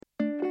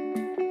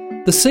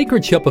The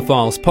Secret Shopper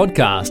Files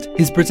podcast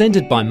is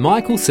presented by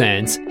Michael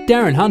Sands,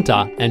 Darren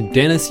Hunter and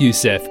Dennis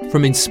Youssef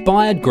from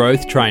Inspired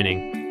Growth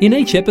Training. In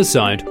each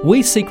episode,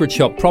 we secret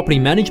shop property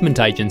management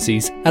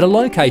agencies at a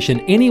location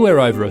anywhere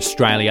over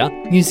Australia,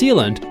 New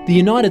Zealand, the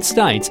United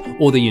States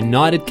or the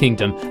United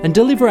Kingdom and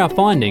deliver our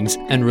findings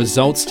and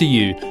results to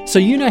you so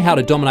you know how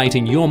to dominate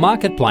in your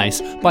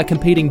marketplace by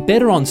competing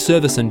better on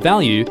service and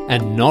value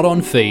and not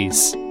on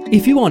fees.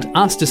 If you want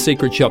us to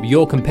secret shop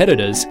your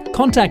competitors,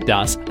 contact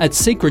us at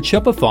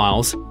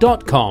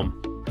secretshopperfiles.com.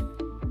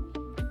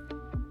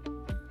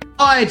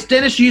 Hi, it's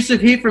Dennis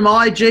Youssef here from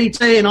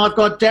IGT, and I've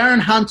got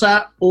Darren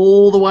Hunter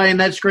all the way in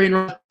that screen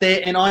right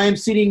there, and I am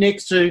sitting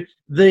next to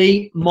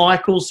the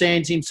Michael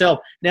Sands himself.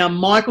 Now,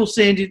 Michael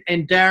Sands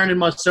and Darren and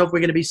myself, we're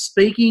going to be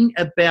speaking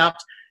about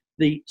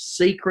the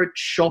Secret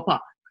Shopper.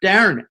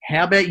 Darren,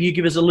 how about you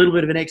give us a little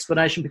bit of an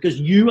explanation because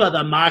you are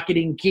the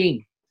marketing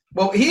king.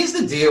 Well, here's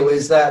the deal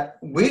is that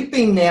we've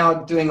been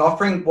now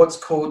offering what's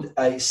called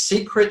a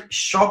secret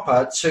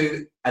shopper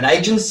to an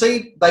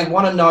agency. They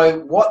want to know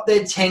what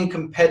their 10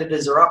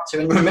 competitors are up to.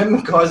 And remember,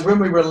 guys, when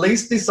we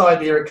released this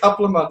idea a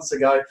couple of months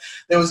ago,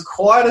 there was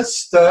quite a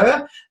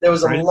stir. There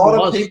was a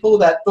lot of people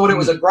that thought it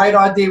was a great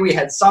idea. We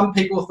had some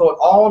people who thought,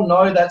 oh,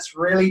 no, that's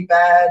really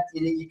bad.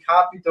 You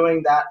can't be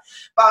doing that.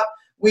 But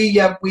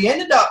we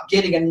ended up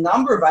getting a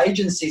number of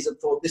agencies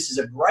that thought this is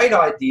a great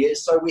idea.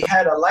 So we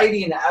had a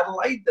lady in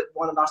Adelaide that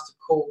wanted us to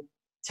call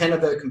 10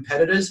 of her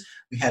competitors.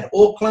 We had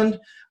Auckland,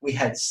 we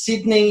had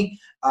Sydney,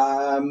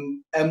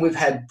 and we've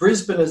had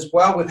Brisbane as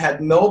well. We've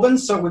had Melbourne.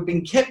 So we've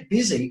been kept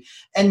busy.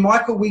 And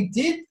Michael, we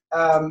did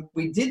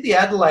the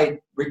Adelaide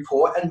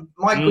report. And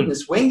my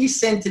goodness, when you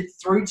sent it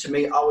through to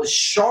me, I was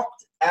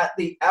shocked at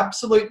the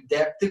absolute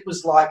depth. It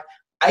was like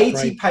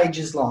 80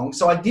 pages long.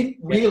 So I didn't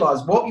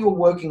realize what you were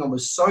working on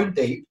was so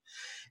deep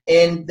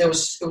and it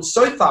was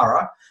so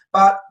thorough.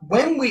 But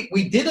when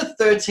we did a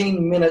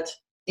 13-minute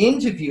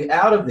interview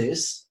out of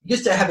this,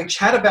 just to have a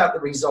chat about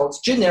the results,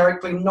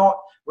 generically not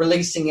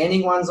releasing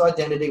anyone's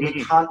identity.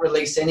 We can't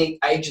release any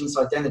agent's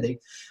identity.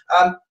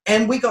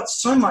 And we got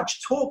so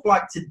much talk.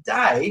 Like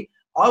today,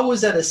 I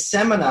was at a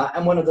seminar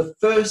and one of the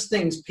first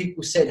things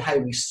people said, hey,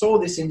 we saw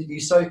this interview.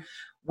 So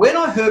when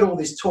I heard all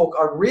this talk,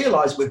 I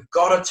realized we've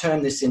got to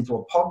turn this into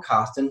a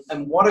podcast, and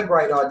what a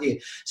great idea.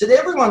 So to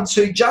everyone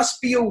too,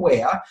 just be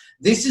aware,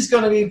 this is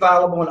going to be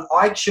available on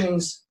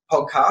iTunes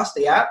podcast,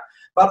 the app,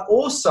 but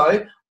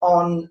also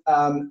on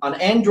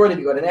Android. If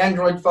you've got an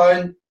Android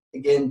phone,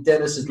 again,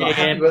 Dennis is not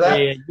happy with that.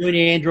 Yeah, doing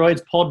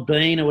Android's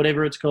Podbean or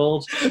whatever it's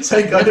called.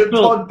 So go to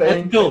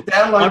Podbean,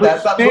 download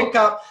that, but look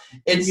up.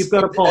 You've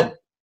got a pod.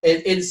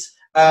 It's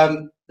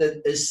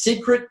the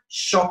Secret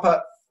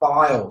Shopper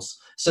Files.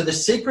 So the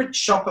Secret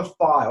Shopper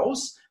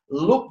Files,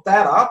 look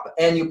that up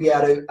and you'll be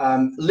able to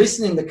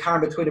listen in the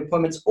car in between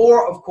appointments,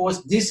 or of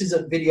course, this is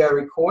a video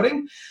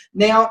recording.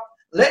 Now,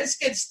 let's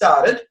get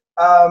started.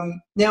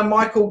 Now,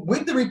 Michael,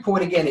 with the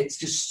report, again, it's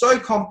just so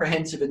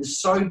comprehensive and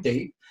so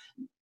deep.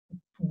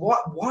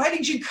 Why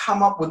did you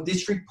come up with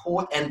this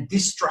report and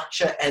this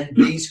structure and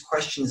these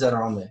questions that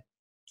are on there?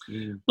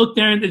 Look,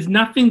 Darren, there's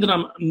nothing that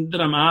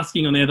I'm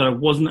asking on there that I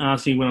wasn't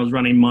asking when I was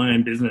running my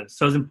own business.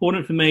 So it's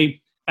important for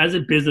me as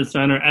a business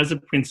owner, as a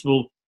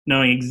principal,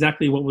 knowing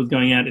exactly what was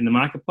going out in the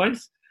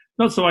marketplace,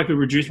 not so I could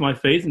reduce my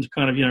fees and to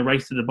kind of,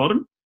 race to the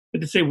bottom,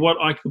 but to see what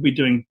I could be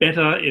doing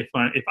better if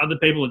other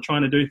people are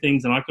trying to do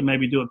things and I could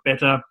maybe do it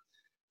better.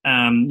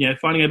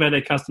 Finding out about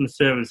their customer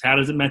service, how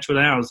does it match with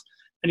ours?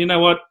 And you know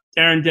what,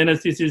 Darren,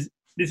 Dennis, this is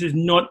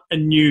not a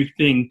new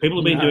thing. People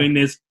have been doing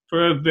this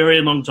for a very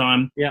long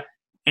time. Yeah.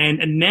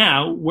 And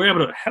now we're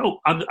able to help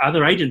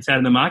other agents out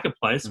in the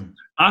marketplace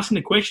asking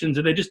the questions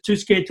that they're just too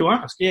scared to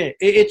ask. Yeah,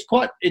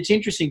 it's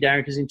interesting,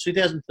 Darren, because in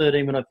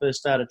 2013 when I first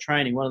started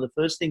training, one of the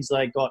first things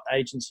they got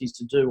agencies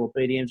to do, or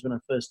BDMs when I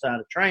first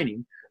started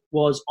training,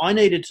 was I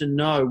needed to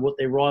know what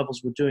their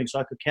rivals were doing so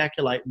I could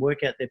calculate and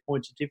work out their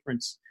points of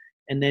difference,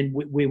 and then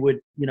we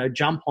would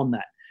jump on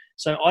that.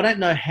 So I don't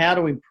know how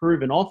to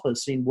improve an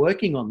office in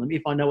working on them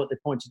if I know what their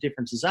points of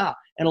differences are.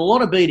 And a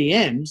lot of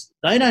BDMs,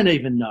 they don't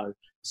even know.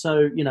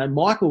 So,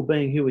 Michael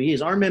being who he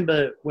is, I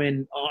remember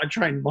when I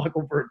trained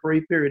Michael for a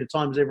brief period of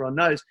time, as everyone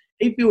knows,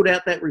 he filled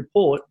out that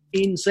report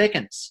in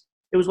seconds.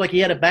 It was like he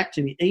had it back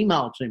to me,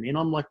 emailed to me, and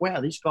I'm like,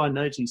 wow, this guy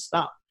knows his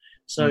stuff.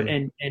 So,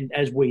 and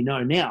as we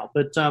know now,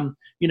 but,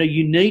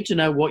 you need to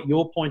know what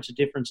your points of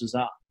differences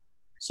are.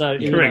 So,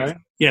 correct.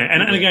 Yeah,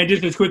 and again,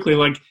 just as quickly,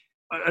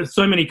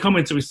 so many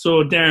comments that we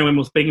saw, Darren, when we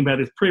were speaking about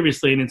this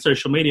previously and in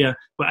social media,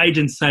 where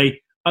agents say,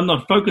 I'm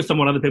not focused on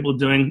what other people are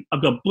doing,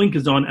 I've got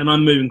blinkers on and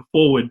I'm moving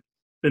forward.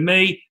 For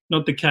me,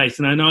 not the case.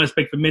 And I know I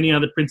speak for many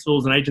other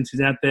principals and agencies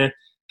out there,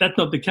 that's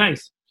not the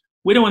case.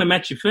 We don't want to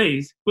match your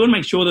fees. We want to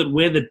make sure that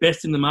we're the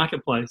best in the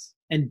marketplace.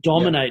 And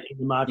dominate in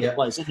the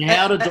marketplace. And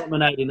how to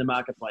dominate in the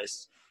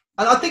marketplace.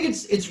 And I think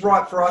it's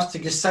right for us to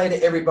just say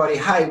to everybody,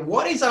 hey,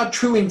 what is our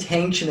true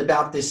intention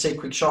about this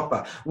secret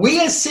shopper? We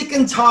are sick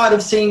and tired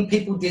of seeing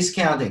people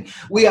discounting.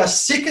 We are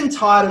sick and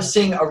tired of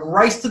seeing a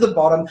race to the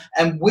bottom,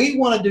 and we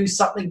want to do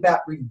something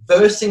about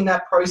reversing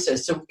that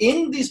process. So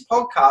in this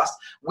podcast,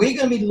 we're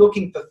going to be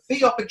looking for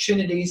fee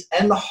opportunities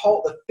and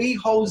the fee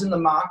holes in the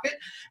market,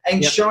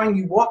 and showing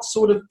you what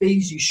sort of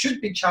fees you should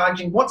be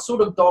charging, what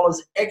sort of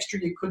dollars extra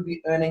you could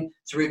be earning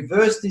to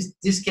reverse this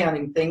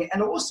discounting thing,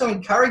 and also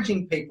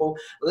encouraging people,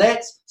 let's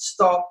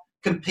stop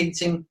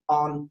competing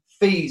on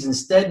fees.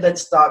 Instead,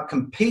 let's start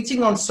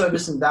competing on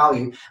service and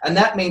value. And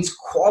that means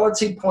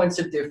quality points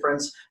of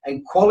difference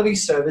and quality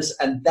service.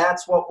 And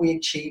that's what we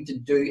achieve to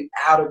do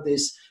out of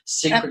this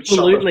Secret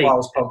Shopper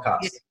Files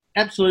podcast. Yeah,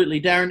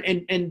 absolutely,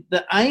 Darren. And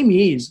the aim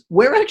is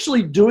we're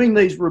actually doing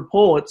these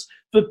reports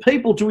for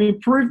people to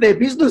improve their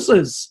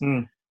businesses.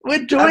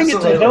 We're doing it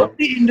to help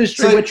the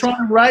industry. We're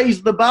trying to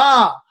raise the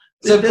bar.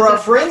 So for our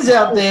friends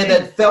out there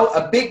that felt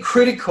a bit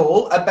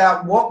critical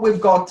about what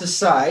we've got to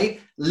say,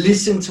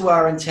 listen to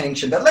our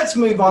intention. But let's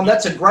move on.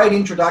 That's a great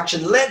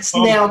introduction. Let's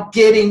now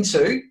get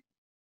into...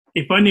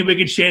 If only we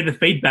could share the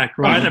feedback,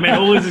 right? I mean,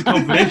 all this is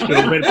confidential.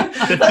 But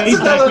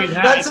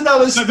that's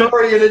another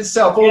story in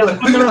itself, all the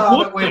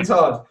hoo-ha that went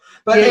on.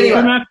 But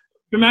anyway...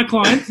 From our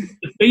clients,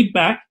 the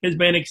feedback has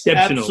been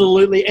exceptional.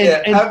 Absolutely.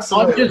 And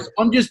absolutely.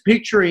 I'm just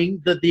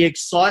picturing the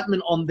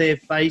excitement on their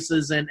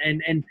faces and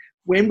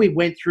when we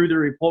went through the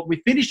report,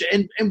 we finished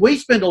it, and we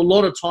spent a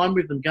lot of time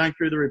with them going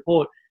through the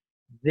report.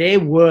 Their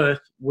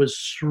worth was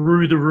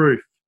through the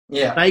roof.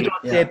 Yeah, they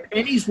got their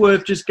pennies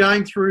worth just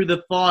going through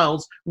the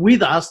files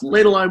with us,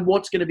 let alone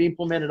what's going to be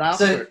implemented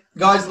after. So,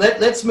 guys,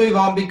 let's move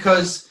on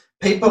because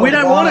people. We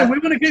don't want to. We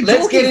want to keep.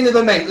 Let's get into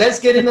the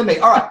meat.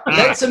 All right,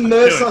 let's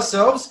immerse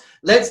ourselves.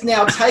 Let's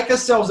now take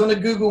ourselves on a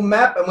Google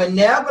map, and we're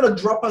now going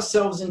to drop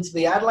ourselves into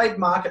the Adelaide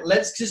market.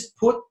 Let's just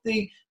put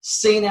the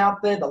scene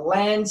out there, the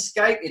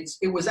landscape.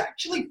 It was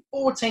actually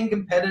 14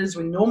 competitors.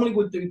 We normally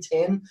would do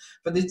 10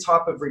 for this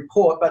type of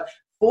report, but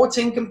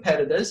 14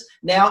 competitors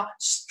now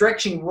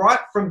stretching right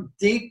from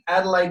deep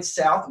Adelaide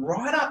South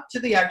right up to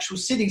the actual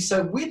city.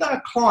 So with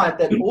our client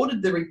that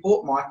ordered the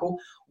report, Michael,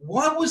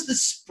 what was the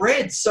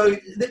spread? So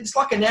it's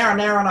like an hour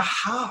and a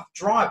half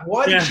drive.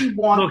 Why did you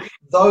want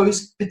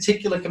those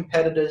particular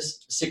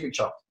competitors secret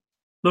shop?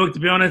 Look, to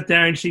be honest,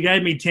 Darren, she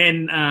gave me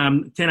 10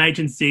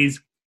 agencies,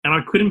 and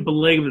I couldn't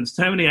believe it.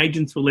 So many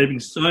agents were leaving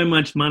so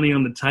much money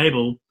on the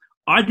table.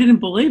 I didn't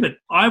believe it.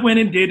 I went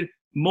and did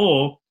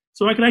more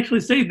so I could actually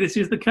see this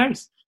is the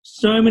case.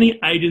 So many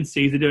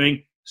agencies are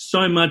doing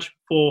so much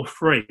for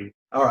free.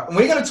 All right, and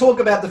we're going to talk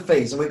about the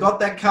fees, and we've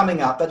got that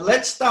coming up. But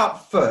let's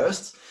start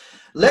first.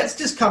 Let's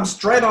just come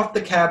straight off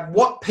the cab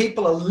what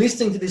people are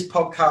listening to this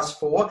podcast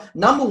for.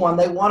 Number one,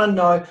 they want to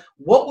know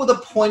what were the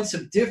points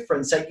of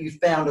difference that you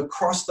found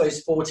across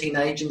those 14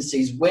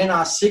 agencies when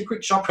our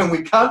secret shopper, and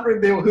we can't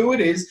reveal who it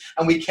is,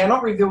 and we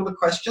cannot reveal the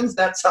questions.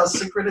 That's our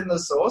secret in the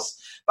sauce.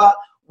 But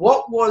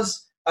what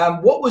was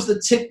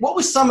the tip? What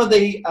was some of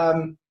the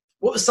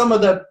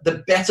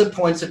better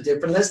points of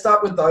difference? Let's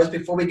start with those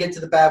before we get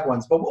to the bad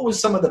ones. But what was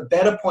some of the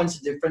better points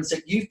of difference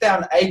that you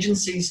found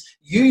agencies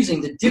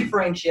using to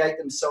differentiate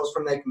themselves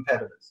from their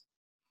competitors?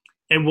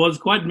 It was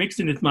quite mixed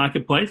in this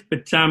marketplace,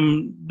 but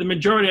the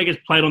majority, I guess,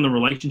 played on the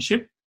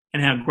relationship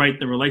and how great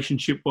the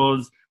relationship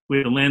was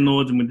with the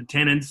landlords and with the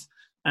tenants.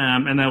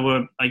 And they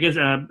were, I guess,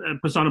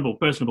 personable.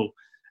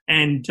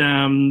 And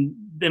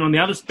then on the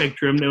other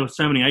spectrum, there were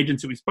so many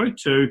agents that we spoke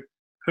to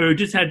who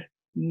just had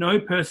no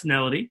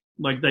personality,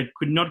 like they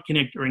could not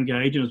connect or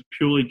engage, and it was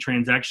purely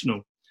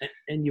transactional.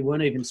 And you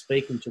weren't even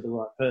speaking to the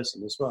right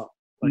person as well.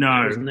 No.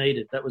 That was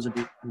needed. That was a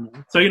bit,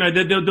 So,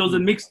 there was a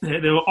mix there.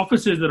 There were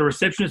officers that a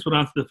receptionist would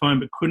answer the phone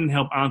but couldn't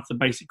help answer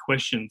basic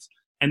questions.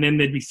 And then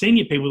there'd be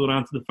senior people that would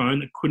answer the phone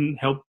that couldn't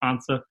help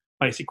answer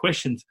basic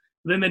questions.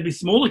 But then there'd be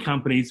smaller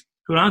companies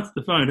who would answer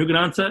the phone, who could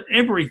answer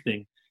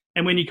everything.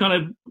 And when you're kind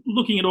of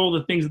looking at all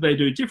the things that they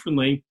do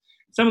differently,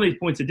 some of these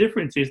points of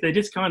difference is they're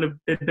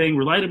being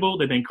relatable,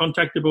 they're being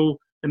contactable,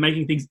 they're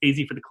making things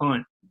easy for the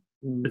client.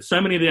 But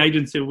so many of the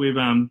agents that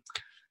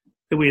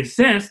we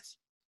assessed,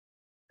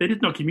 they're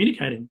just not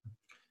communicating.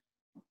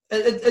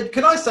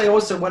 Can I say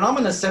also, when I'm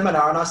in a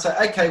seminar and I say,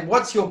 okay,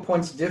 what's your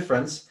points of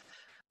difference?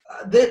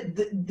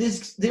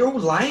 They're all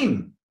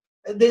lame.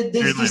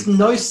 There's just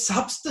no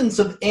substance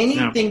of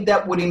anything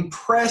that would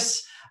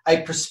impress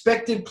a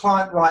prospective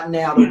client right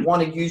now that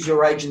want to use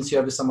your agency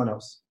over someone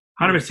else.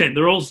 100%.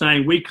 They're all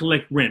saying we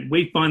collect rent,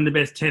 we find the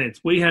best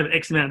tenants, we have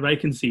X amount of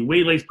vacancy,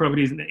 we lease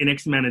properties in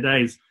X amount of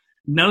days.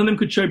 None of them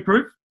could show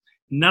proof.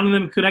 None of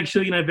them could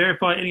actually,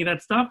 verify any of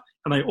that stuff,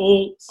 and they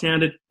all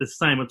sounded the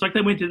same. It's like they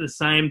went to the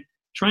same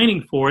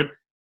training for it,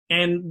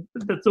 and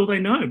that's all they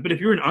know. But if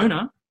you're an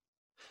owner,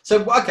 so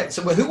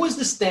who was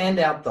the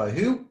standout though?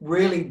 Who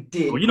really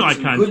did? Well, I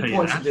can't good tell you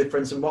points that. of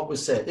difference and what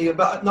was said.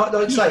 But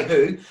don't say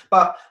who.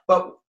 But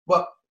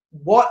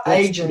what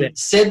agent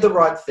said the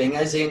right thing?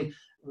 As in,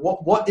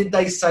 what did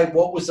they say?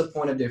 What was the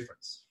point of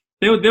difference?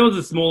 There was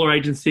a smaller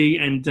agency,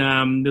 and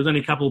there was only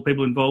a couple of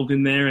people involved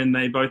in there, and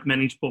they both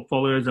managed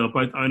portfolios. They were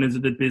both owners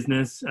of the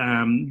business.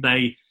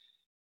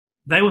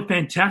 They were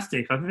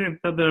fantastic. I think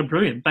they were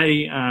brilliant.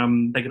 They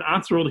could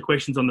answer all the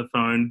questions on the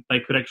phone.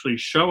 They could actually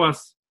show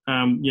us,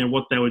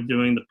 what they were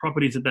doing, the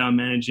properties that they were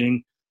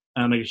managing.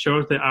 They could show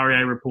us their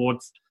REA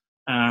reports.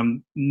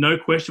 No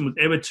question was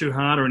ever too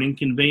hard or an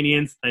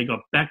inconvenience. They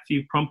got back to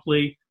you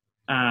promptly.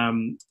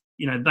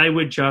 They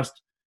were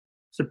just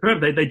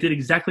superb. They did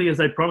exactly as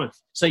they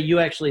promised. So you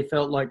actually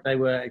felt like they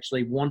were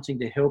actually wanting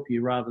to help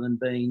you rather than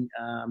being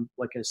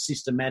like a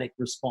systematic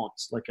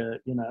response, like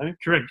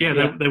Correct.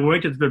 Yeah. They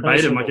weren't just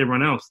verbatim like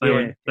everyone else.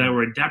 They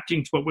were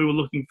adapting to what we were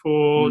looking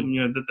for.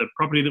 The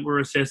property that we're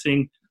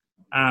assessing.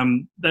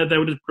 They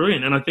were just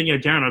brilliant. And I think,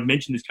 Darren, I've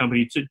mentioned this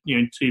company to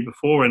you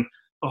before, and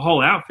the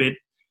whole outfit.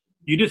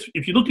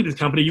 If you looked at this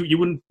company, you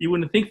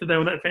wouldn't think that they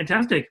were that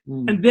fantastic,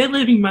 and they're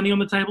leaving money on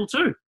the table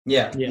too.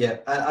 Yeah.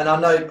 And I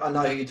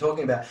know who you're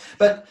talking about.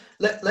 But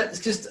let's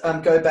just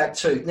go back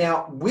to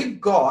now. We've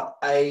got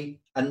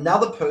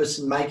another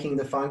person making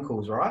the phone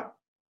calls, right?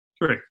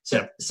 Correct.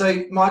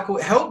 So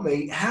Michael, help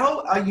me.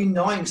 How are you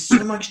knowing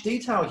so much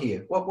detail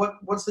here?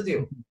 What's the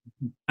deal?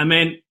 I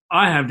mean,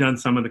 I have done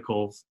some of the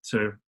calls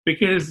too,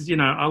 because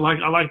I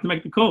like to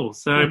make the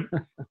calls. So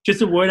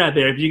just a word out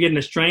there: if you get an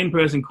Australian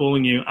person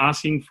calling you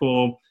asking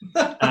for,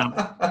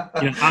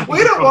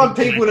 we don't want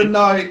people to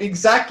know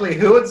exactly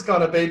who it's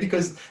going to be,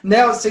 because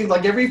now it seems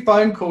like every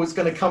phone call is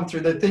going to come through.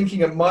 They're thinking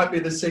it might be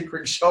the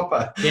secret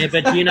shopper. Yeah,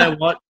 but you know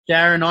what,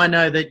 Darren? I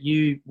know that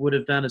you would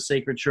have done a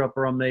secret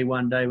shopper on me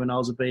one day when I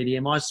was a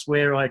BDM. I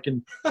sweer I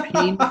can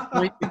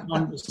pinpoint the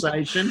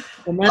conversation.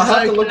 I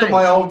have to look at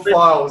my old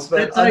files,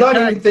 but I don't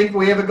even think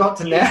we ever got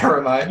to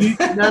Nara, mate.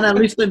 No,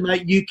 listen,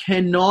 mate. You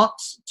cannot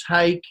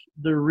take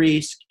the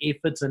risk if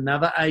it's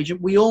another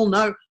agent. We all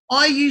know.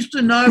 I used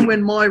to know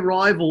when my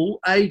rival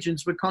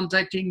agents were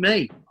contacting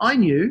me. I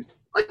knew.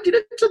 I did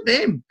it to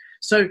them.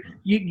 So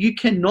you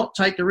cannot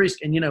take the risk.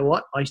 And you know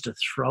what? I used to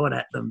throw it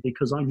at them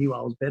because I knew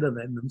I was better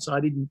than them, so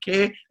I didn't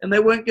care, and they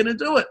weren't going to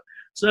do it.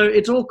 So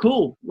it's all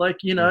cool. Like,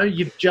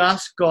 you've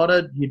just got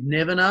to, you'd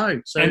never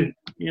know. So, I'm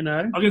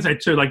going to say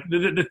too, like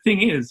the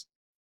thing is,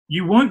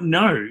 you won't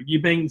know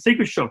you're being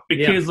secret shopped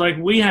because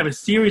we have a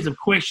series of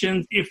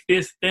questions, if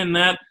this, then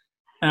that.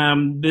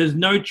 There's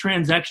no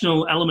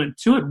transactional element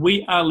to it.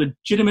 We are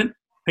legitimate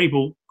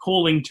people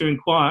calling to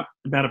inquire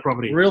about a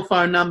property. Real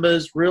phone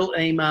numbers, real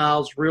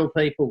emails, real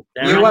people.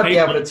 You won't be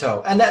able to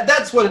tell. And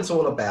that's what it's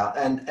all about.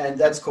 And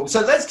that's cool.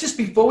 So let's just,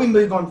 before we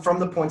move on from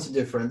the points of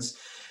difference,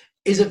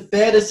 is it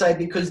fair to say,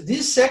 because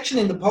this section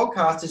in the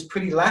podcast is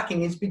pretty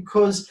lacking, is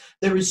because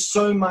there is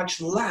so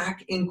much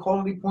lack in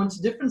quality points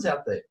of difference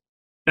out there?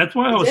 That's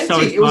why I was so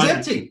excited. It was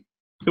empty.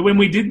 But when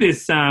we did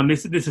this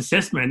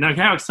assessment, like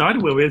how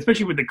excited were we,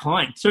 especially with the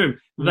client too.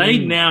 They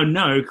now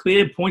know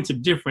clear points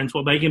of difference,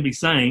 what they can be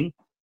saying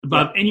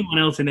above anyone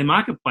else in their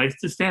marketplace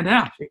to stand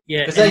out.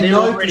 Yeah, because they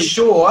know for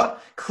sure,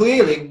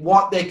 clearly,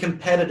 what their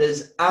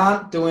competitors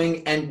aren't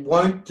doing and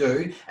won't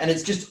do. And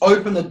it's just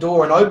open the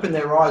door and open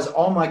their eyes.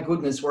 Oh my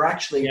goodness, we're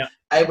actually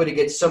able to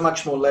get so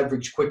much more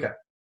leverage quicker.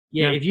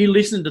 Yeah, if you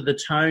listen to the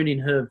tone in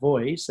her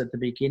voice at the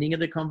beginning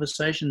of the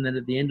conversation and then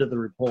at the end of the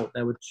report,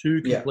 they were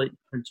two complete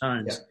different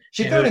tones. Yeah.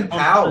 She felt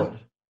empowered.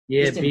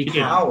 Yeah, just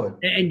empowered.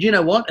 And you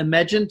know what?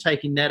 Imagine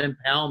taking that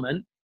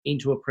empowerment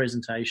into a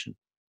presentation.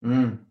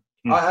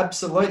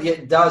 Absolutely,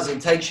 it does.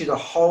 It takes you to a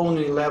whole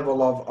new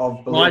level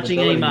of writing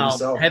emails,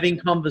 yourself. Having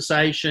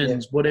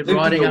conversations, whatever.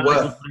 Lifting your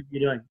worth.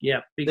 You're doing. Yeah,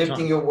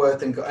 lifting your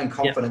worth and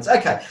confidence.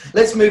 Okay,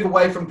 let's move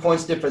away from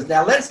points difference.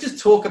 Now, let's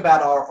just talk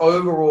about our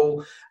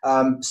overall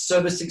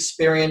service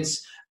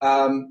experience.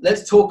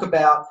 Let's talk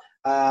about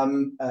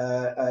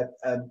the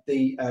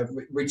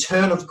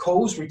return of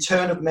calls,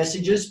 return of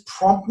messages,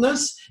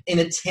 promptness in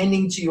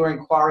attending to your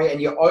inquiry,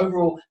 and your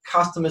overall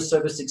customer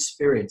service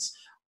experience.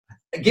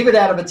 Give it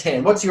out of a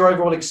 10. What's your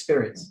overall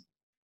experience?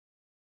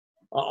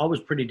 I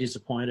was pretty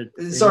disappointed.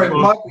 Sorry,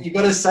 Michael, you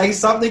got to say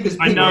something because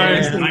I know.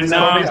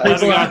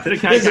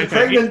 There's a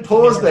pregnant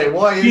pause there.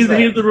 Why is that?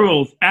 Here's the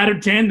rules. Out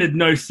of 10, there's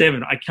no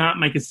 7. I can't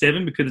make a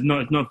 7 because it's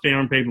not fair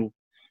on people.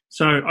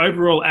 So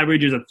overall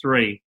average is a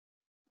 3.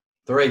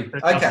 3.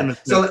 Okay.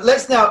 So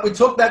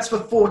that's for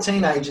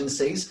 14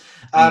 agencies.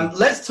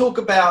 Let's talk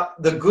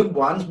about the good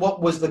ones.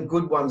 What was the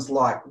good ones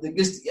like?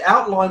 Just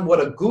outline what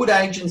a good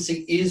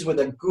agency is with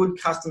a good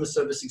customer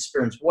service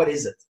experience. What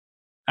is it?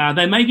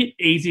 They make it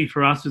easy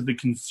for us as the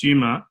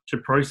consumer to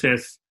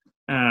process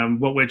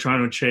what we're trying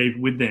to achieve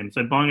with them.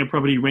 So buying a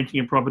property, renting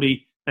a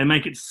property, they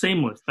make it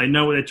seamless. They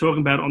know what they're talking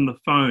about on the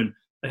phone.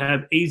 They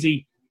have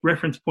easy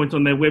reference points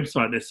on their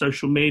website, their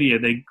social media,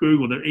 their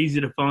Google. They're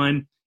easy to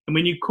find. And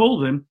when you call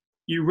them,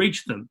 you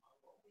reach them.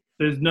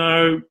 There's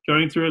no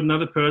going through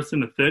another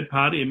person, a third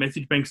party, a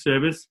message bank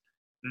service.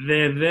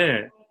 They're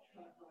there.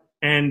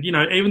 And,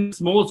 even the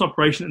smallest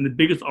operation and the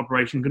biggest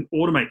operation can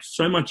automate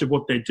so much of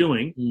what they're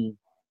doing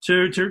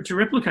to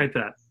replicate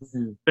that.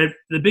 But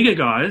the bigger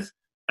guys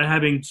are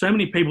having so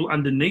many people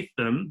underneath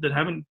them that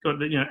haven't got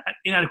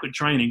inadequate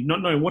training,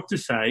 not knowing what to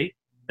say.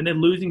 and they're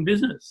losing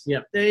business. Yeah,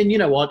 and you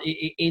know what?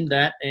 In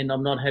that, and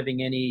I'm not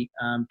having any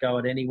go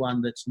at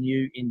anyone that's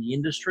new in the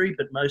industry,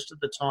 but most of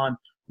the time,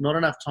 not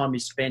enough time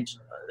is spent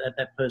at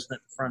that person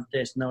at the front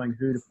desk knowing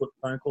who to put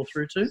the phone call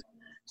through to.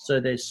 So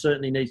there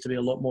certainly needs to be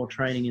a lot more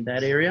training in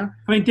that area.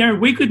 I mean, Darren,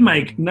 we could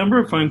make a number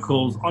of phone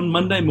calls on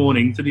Monday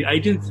morning to the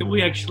agents that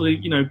we actually,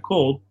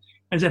 called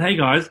and said, hey,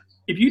 guys,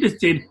 if you just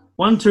did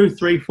 1, 2,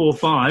 3, 4,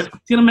 5, it's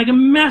going to make a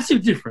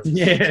massive difference.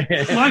 Yeah.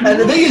 And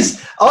the thing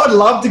is, I would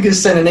love to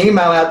just send an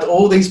email out to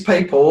all these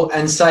people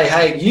and say,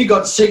 hey, you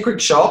got secret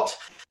shopped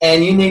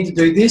and you need to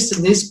do this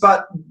and this,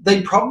 but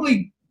they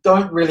probably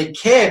don't really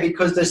care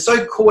because they're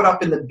so caught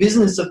up in the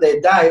business of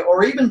their day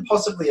or even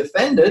possibly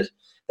offended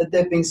that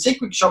they've been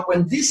secret shopped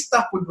when this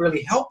stuff would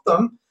really help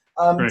them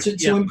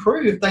to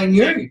improve if they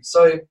knew.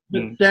 So,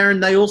 but Darren,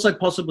 they also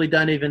possibly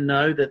don't even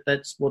know that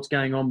that's what's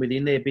going on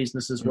within their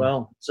business as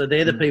well. So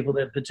they're the people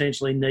that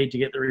potentially need to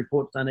get the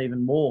reports done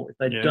even more. If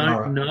they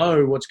don't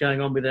know what's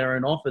going on with their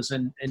own office,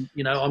 and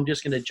I'm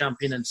just going to jump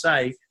in and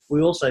say,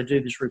 we also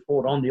do this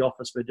report on the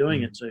office we're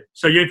doing it to.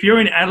 So if you're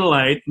in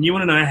Adelaide and you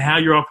want to know how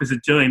your office is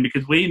doing,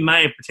 because we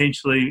may have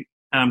potentially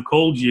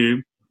called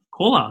you,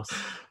 call us.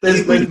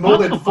 There's more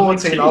than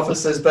 14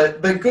 offices,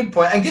 but good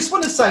point. And just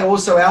want to say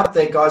also out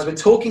there, guys, we're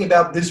talking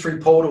about this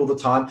report all the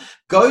time.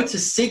 Go to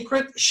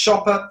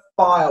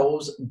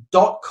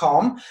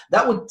secretshopperfiles.com.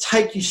 That will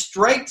take you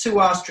straight to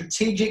our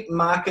strategic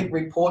market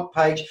report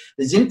page.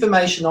 There's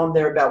information on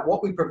there about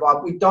what we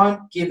provide. We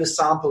don't give a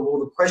sample of all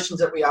the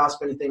questions that we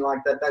ask or anything like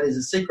that. That is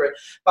a secret.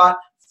 But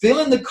fill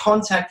in the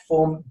contact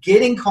form,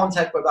 get in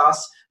contact with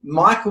us.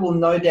 Michael will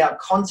no doubt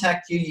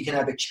contact you. You can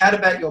have a chat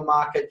about your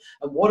market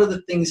and what are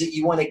the things that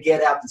you want to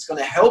get out that's going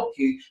to help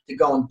you to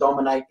go and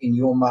dominate in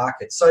your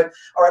market. So,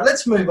 all right,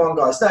 let's move on,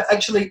 guys. Now,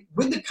 actually,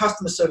 with the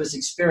customer service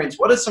experience,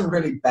 what are some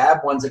really bad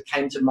ones that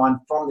came to mind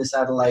from this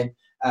Adelaide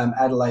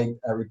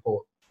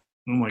report?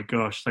 Oh my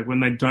gosh! Like when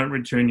they don't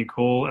return your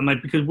call,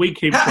 and because we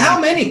keep how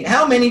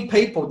many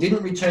people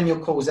didn't return your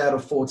calls out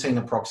of 14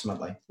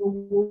 approximately?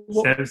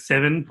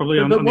 7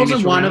 probably. But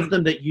wasn't one of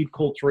them that you'd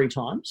called 3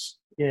 times?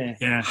 Yeah.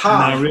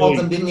 Half of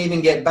them didn't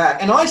even get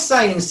back. And I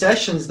say in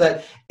sessions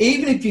that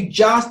even if you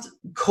just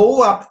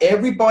call up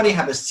everybody,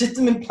 have a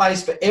system in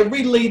place for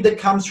every lead that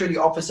comes through the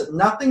office, that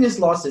nothing is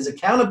lost, there's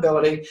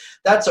accountability,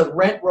 that's a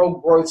rent roll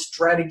growth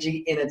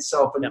strategy in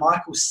itself. And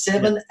Michael,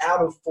 7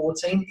 out of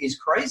 14 is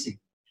crazy.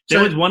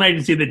 There was one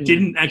agency that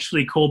didn't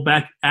actually call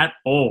back at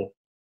all.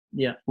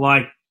 Yeah.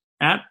 Like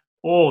at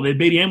all. Their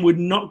BDM would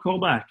not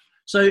call back.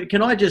 So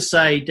can I just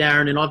say,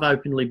 Darren, and I've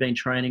openly been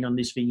training on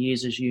this for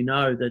years, as you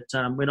know, that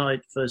when I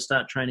first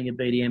start training a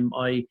BDM,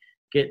 I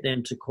get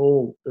them to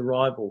call the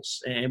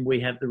rivals. And we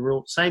have the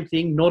real same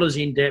thing, not as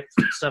in-depth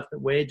stuff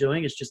that we're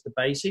doing. It's just the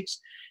basics.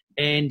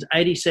 And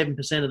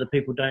 87% of the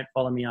people don't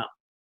follow me up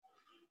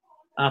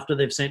after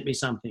they've sent me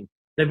something.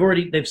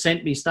 They've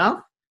sent me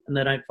stuff and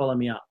they don't follow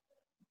me up.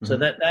 So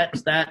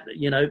that's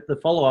the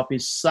follow-up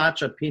is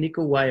such a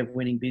pinnacle way of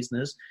winning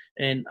business.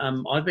 And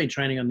I've been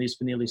training on this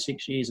for nearly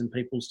 6 years and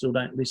people still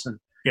don't listen.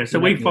 Yeah, so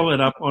we followed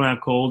up on our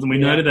calls and we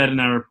noted that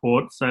in our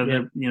report. So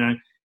that, and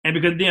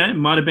because, it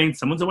might have been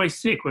someone's away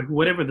sick,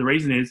 whatever the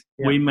reason is,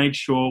 we made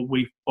sure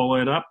we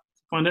followed up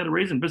to find out a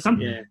reason. But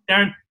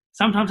Darren,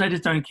 sometimes they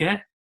just don't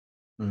care.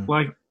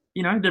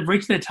 They've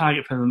reached their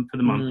target for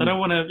the month. They don't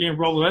want to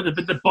roll it over,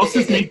 but the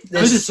bosses need to know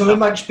this. There's so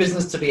much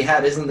business to be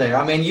had, isn't there?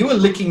 I mean, you were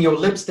licking your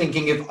lips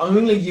thinking if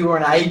only you were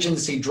an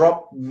agency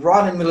dropped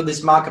right in the middle of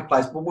this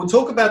marketplace. But we'll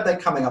talk about that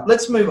coming up.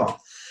 Let's move on.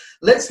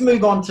 Let's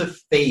move on to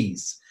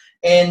fees.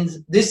 And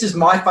this is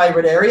my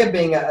favorite area,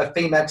 being a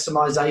fee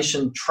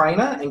maximization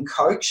trainer and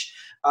coach.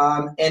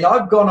 And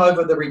I've gone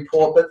over the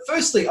report. But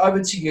firstly,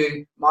 over to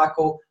you,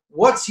 Michael.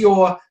 What's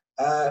your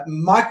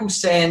Michael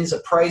Sands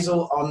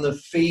appraisal on the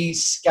fee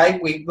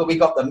scape? We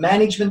got the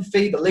management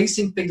fee, the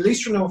leasing fee,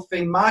 lease renewal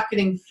fee,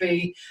 marketing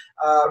fee,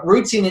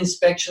 routine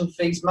inspection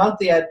fees,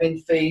 monthly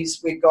admin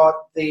fees. We got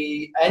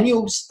the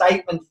annual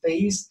statement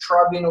fees,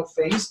 tribunal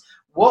fees.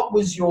 What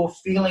was your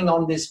feeling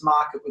on this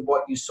market with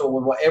what you saw,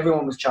 with what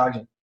everyone was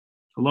charging?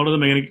 A lot of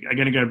them are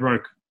going to go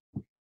broke.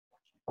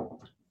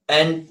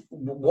 And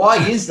why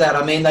is that?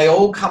 I mean, they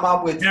all come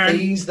up with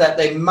fees that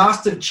they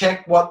must have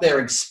checked what their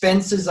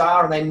expenses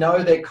are and they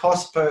know their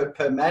cost per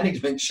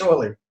management,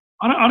 surely.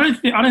 I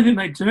don't think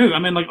they do. I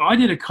mean, I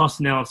did a cost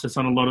analysis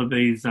on a lot of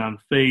these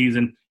fees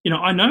and,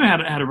 I know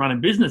how to run a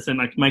business and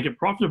make it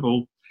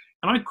profitable.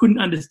 And I couldn't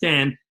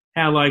understand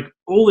how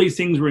all these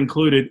things were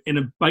included in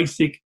a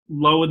basic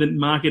lower than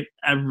market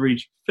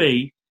average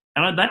fee.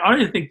 And I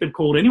don't think they've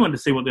called anyone to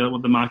see what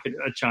the market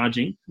are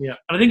charging. Yeah.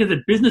 And I think as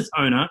a business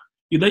owner,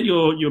 you let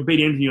your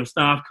BDMs and your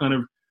staff kind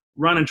of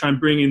run and try and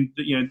bring in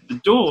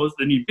the doors,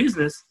 the new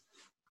business,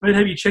 But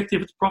have you checked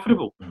if it's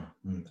profitable?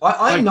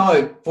 I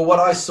know for what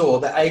I saw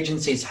that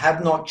agencies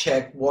have not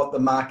checked what the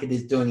market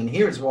is doing, and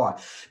here's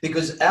why.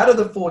 Because out of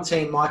the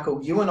 14,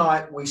 Michael, you and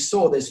I, we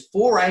saw there's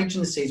 4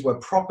 agencies were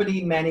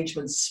property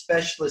management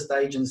specialist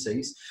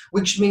agencies,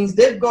 which means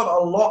they've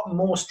got a lot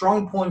more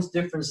strong points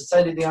difference to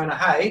say to the owner,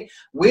 hey,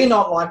 we're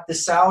not like the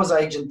sales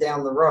agent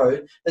down the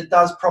road that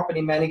does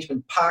property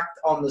management parked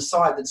on the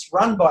side that's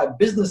run by a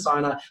business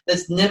owner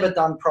that's never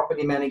done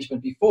property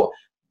management before.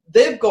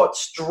 They've got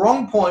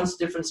strong points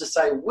difference to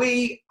say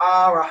we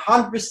are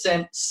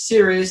 100%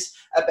 serious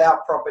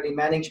about property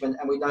management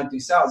and we don't do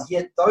sales.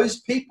 Yet those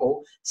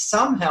people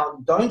somehow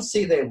don't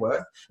see their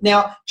worth.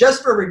 Now,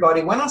 just for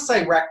everybody, when I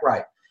say rack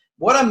rate,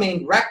 what I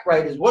mean rack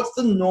rate is what's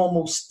the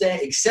normal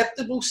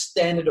acceptable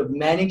standard of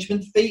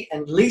management fee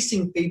and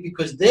leasing fee,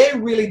 because they're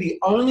really the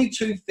only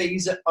 2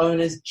 fees that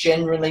owners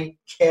generally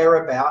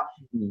care about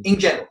in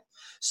general.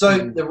 So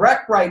the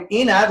rack rate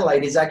in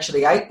Adelaide is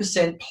actually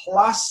 8%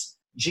 plus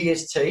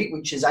GST,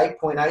 which is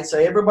 8.8. So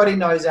everybody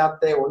knows out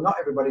there, or not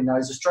everybody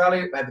knows,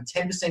 Australia have a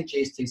 10%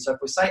 GST. So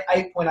if we say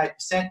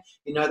 8.8%,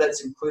 you know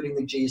that's including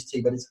the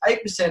GST, but it's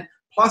 8%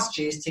 plus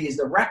GST is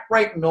the rack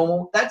rate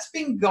normal. That's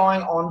been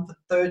going on for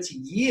 30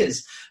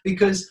 years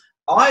because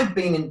I've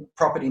been in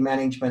property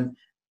management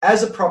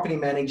as a property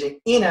manager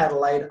in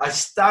Adelaide. I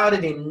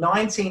started in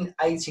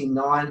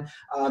 1989.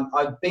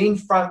 I've been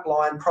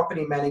frontline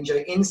property manager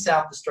in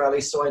South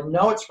Australia, so I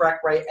know it's rack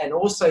rate. And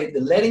also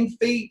the letting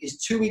fee is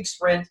 2 weeks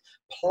rent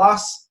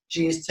plus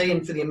GST.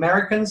 And for the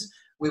Americans,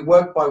 we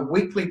work by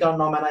weekly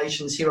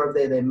denominations here or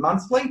there, they're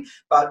monthly,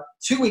 but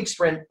 2 weeks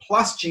rent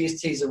plus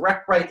GST is a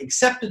rack rate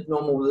accepted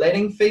normal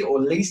letting fee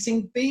or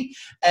leasing fee.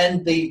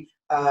 And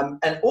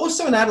and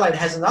also in Adelaide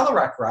has another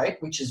rack rate,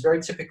 which is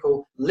very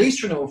typical.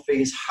 Lease renewal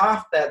fee is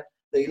half that.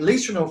 The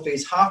lease renewal fee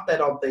is half that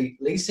of the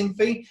leasing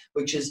fee,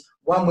 which is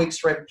 1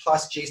 week's rent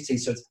plus GST.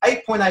 So it's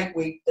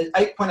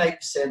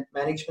 8.8%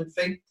 management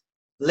fee,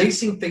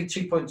 leasing fee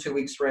 2.2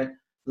 weeks rent,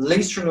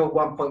 lease renewal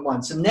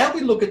 1.1. So now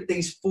we look at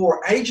these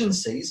 4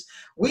 agencies.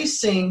 We're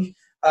seeing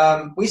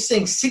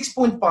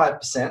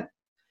 6.5%.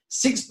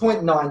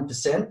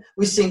 6.9%.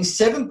 We're seeing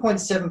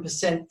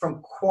 7.7%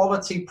 from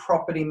quality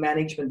property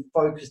management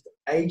focused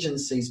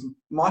agencies.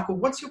 Michael,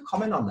 what's your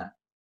comment on that?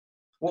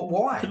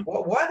 Why?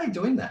 Why are they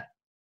doing that?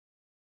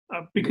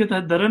 Because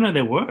they don't know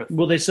their worth.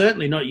 Well, they're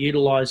certainly not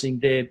utilising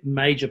their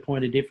major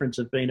point of difference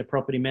of being a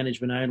property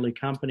management only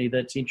company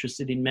that's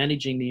interested in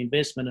managing the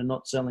investment and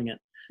not selling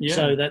it. Yeah.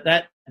 So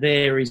that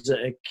there is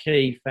a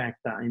key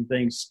factor in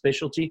being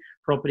specialty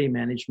property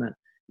management.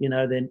 You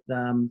know, then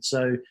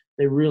so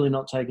they're really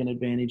not taking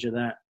advantage of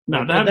that.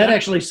 No, that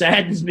actually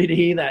saddens me to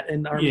hear that.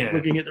 And I'm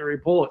looking at the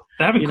report.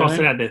 They haven't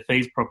costed out their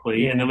fees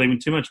properly, and they're leaving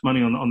too much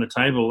money on the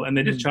table, and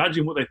they're just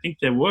charging what they think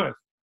they're worth.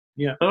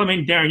 Yeah. But I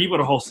mean, Darren, you've got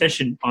a whole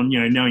session on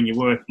knowing your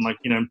worth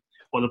and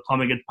what the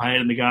plumber gets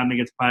paid and the gardener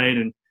gets paid,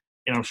 and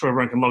I'm sure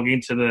everyone can log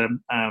into the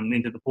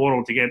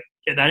portal to get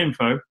that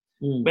info.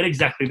 But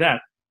exactly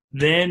that,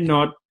 they're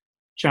not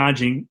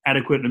charging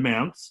adequate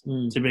amounts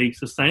to be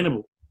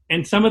sustainable.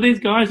 And some of these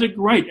guys are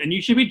great, and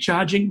you should be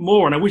charging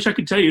more. And I wish I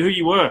could tell you who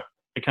you were.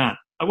 I can't.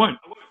 I won't.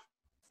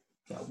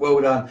 Well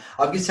done.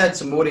 I've just had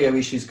some audio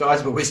issues,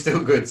 guys, but we're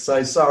still good.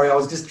 So sorry, I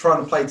was just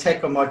trying to play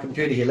tech on my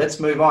computer here. Let's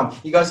move on.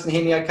 You guys can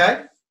hear me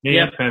okay?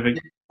 Yeah,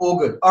 perfect. All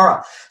good. All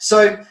right.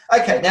 So,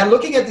 okay, now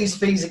looking at these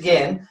fees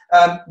again,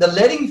 the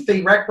letting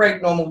fee, rack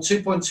rate normal,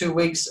 2.2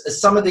 weeks.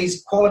 Some of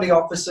these quality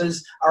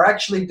officers are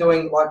actually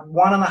doing like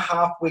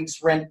 1.5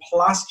 weeks rent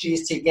plus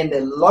GST. Again,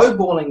 they're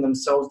lowballing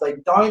themselves. They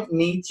don't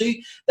need to.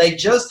 They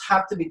just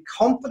have to be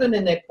confident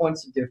in their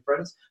points of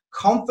difference,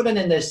 confident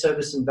in their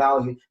service and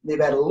value. They've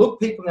got to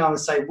look people now and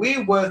say,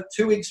 we're worth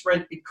 2 weeks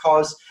rent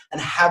because, and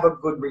have a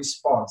good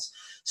response.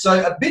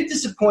 So a bit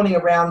disappointing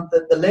around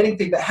the letting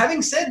fee. But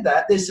having said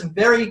that, there's some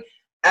very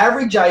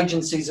average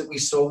agencies that we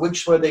saw,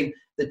 which were the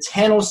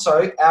 10 or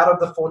so out of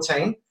the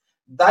 14,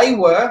 they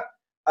were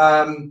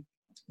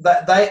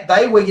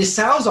they were your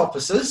sales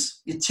officers,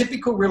 your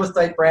typical real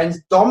estate brands,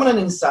 dominant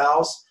in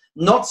sales,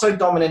 not so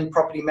dominant in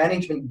property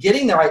management,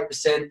 getting their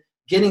 8%,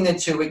 getting their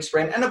 2 weeks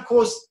rent. And of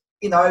course,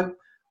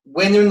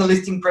 when they're in the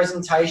listing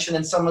presentation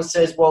and someone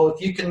says, well,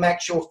 if you can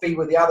match your fee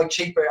with the other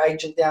cheaper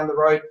agent down the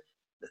road,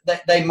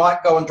 they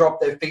might go and drop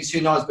their fees,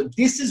 who knows? But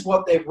this is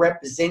what they're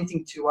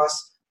representing to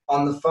us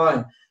on the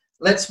phone.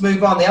 Let's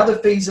move on. The other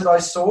fees that I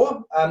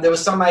saw, there were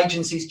some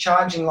agencies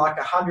charging like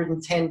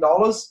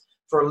 $110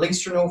 for a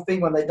lease renewal fee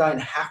when they don't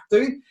have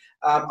to.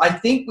 I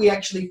think we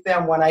actually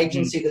found one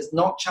agency that's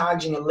not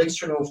charging a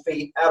lease renewal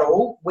fee at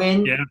all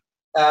when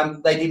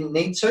they didn't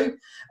need to.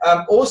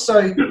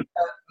 Also,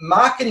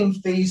 marketing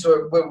fees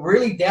were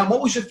really down.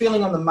 What was your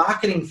feeling on the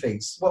marketing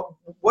fees?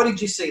 What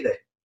did you see there?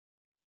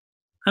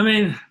 I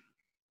mean,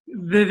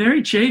 they're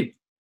very cheap.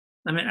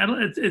 I mean,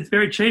 it's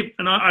very cheap.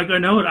 And I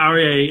know what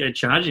REA are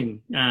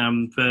charging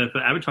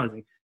for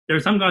advertising. There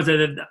are some guys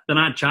that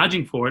aren't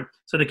charging for it,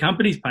 so the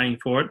company's paying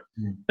for it,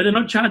 but they're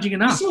not charging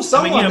enough. I saw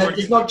someone that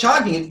is not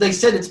charging it. They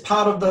said it's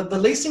part of the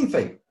leasing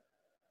fee.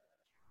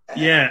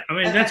 Yeah, I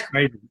mean, that's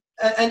crazy.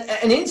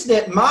 and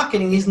internet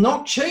marketing is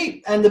not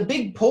cheap. And the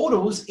big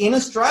portals in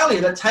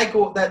Australia that take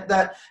all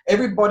that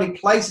everybody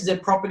places their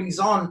properties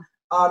on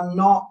are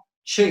not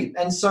cheap.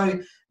 And so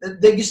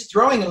they're just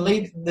throwing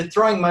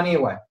money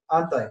away,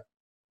 aren't they?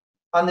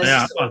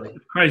 Unnecessarily. Yeah,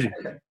 crazy.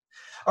 Okay.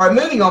 All right,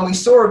 moving on. We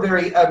saw a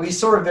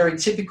very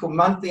typical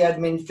monthly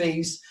admin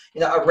fees,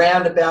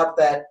 around about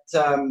that,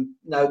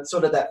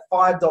 sort of that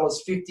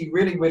 $5.50,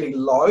 really, really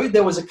low.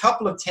 There was a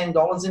couple of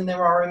 $10 in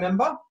there, I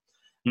remember.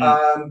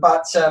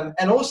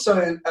 And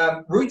also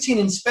routine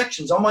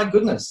inspections. Oh my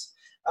goodness.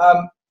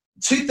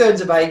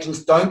 2/3 of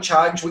agents don't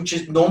charge, which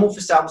is normal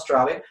for South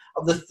Australia.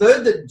 Of the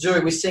third that do,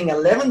 we're seeing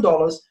 $11,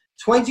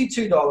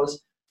 $22,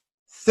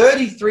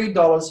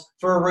 $33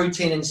 for a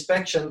routine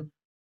inspection.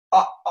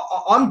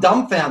 I'm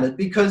dumbfounded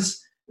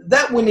because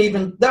that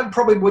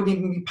probably wouldn't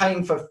even be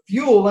paying for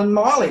fuel and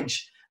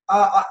mileage.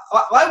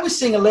 I was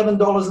seeing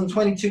 $11 and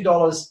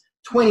 $22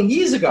 20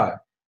 years ago.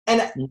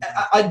 And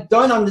I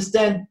don't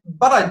understand,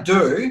 but I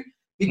do,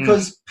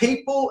 because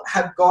people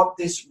have got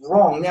this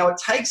wrong. Now, it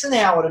takes an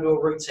hour to do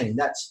a routine.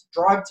 That's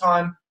drive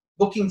time,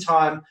 booking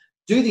time,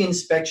 do the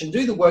inspection,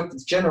 do the work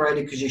that's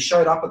generated because you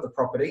showed up at the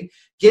property,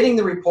 getting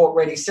the report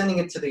ready, sending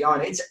it to the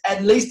owner. It's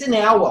at least an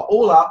hour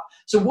all up.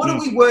 So what are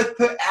we worth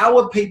per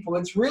hour, people?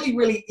 It's really,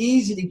 really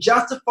easy to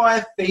justify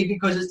a fee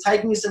because it's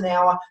taking us an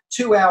hour,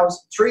 2 hours,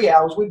 3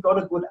 hours. We've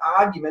got a good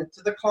argument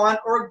to the client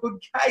or a good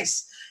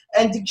case.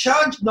 And to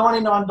charge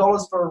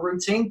 $99 for a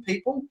routine,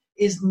 people,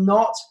 is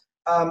not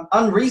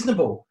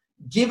unreasonable,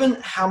 given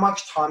how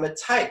much time it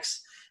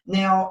takes.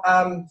 Now,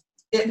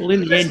 well,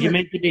 in the end,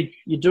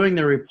 you're doing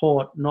the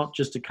report not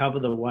just to cover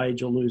the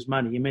wage or lose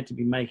money. You're meant to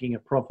be making a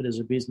profit as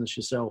a business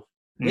yourself.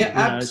 Yeah,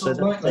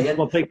 absolutely.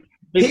 So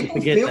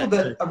people feel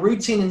that a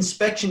routine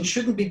inspection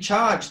shouldn't be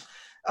charged.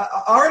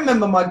 I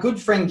remember my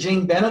good friend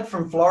Gene Bennett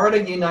from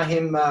Florida. You know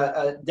him,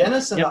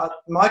 Dennis, and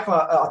Michael.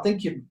 I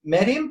think you've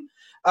met him.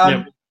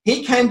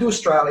 He came to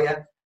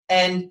Australia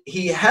and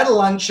he had a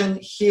luncheon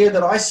here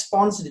that I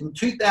sponsored in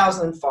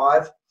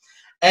 2005.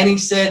 And he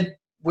said,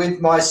 with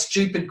my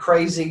stupid,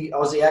 crazy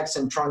Aussie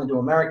accent trying to do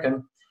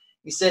American,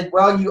 he said,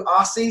 well, you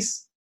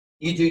Aussies,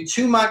 you do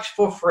too much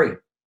for free.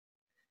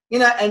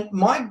 And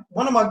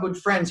one of my good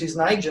friends, who's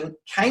an agent,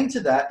 came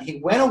to that.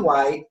 He went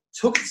away,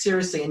 took it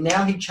seriously, and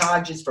now he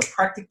charges for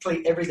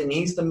practically everything.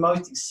 He's the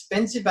most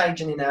expensive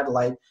agent in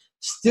Adelaide,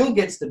 still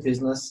gets the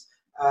business.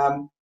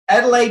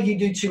 Adelaide, you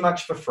do too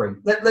much for free.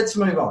 Let's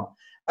move on.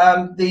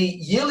 The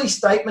yearly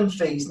statement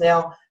fees.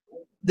 Now,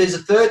 there's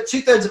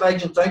 2/3 of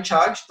agents don't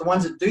charge. The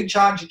ones that do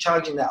charge are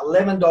charging that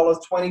 $11,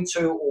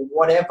 $22, or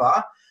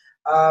whatever.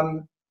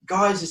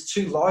 Guys, it's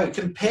too low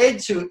compared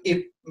to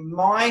if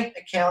my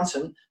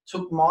accountant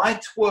took my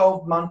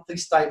 12 monthly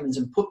statements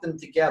and put them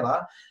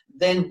together.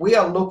 Then we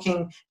are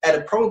looking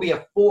at probably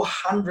a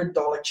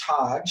 $400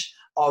 charge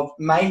of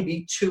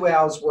maybe 2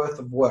 hours worth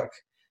of work.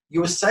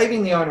 You are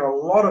saving the owner a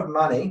lot of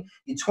money.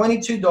 Your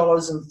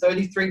 $22 and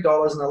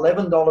 $33 and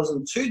 $11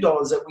 and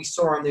 $2 that we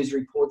saw in these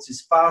reports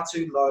is far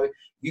too low.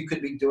 You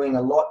could be doing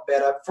a lot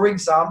better. For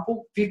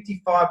example,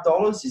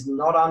 $55 is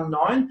not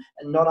unknown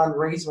and not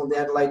unreasonable in the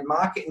Adelaide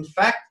market. In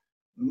fact,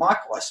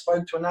 Michael, I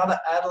spoke to another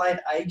Adelaide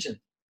agent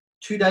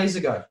 2 days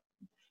ago.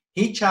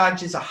 He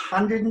charges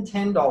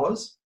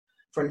 $110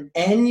 for an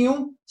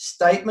annual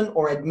statement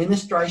or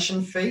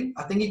administration fee.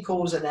 I think he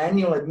calls it an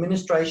annual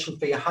administration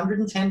fee,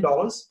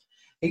 $110.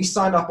 He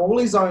signed up all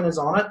his owners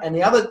on it, and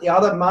the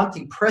other month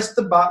he pressed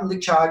the button to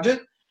charge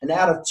it, and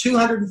out of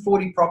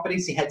 240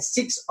 properties, he had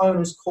 6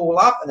 owners call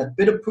up and a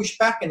bit of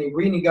pushback, and he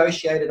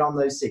renegotiated on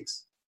those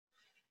 6.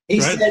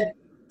 He said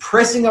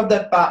pressing of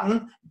that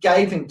button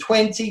gave him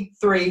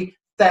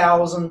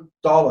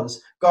 $23,000.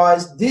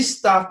 Guys, this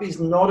stuff is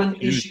not an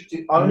issue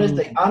to owners.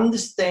 They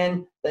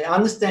understand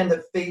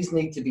that fees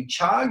need to be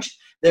charged.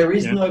 There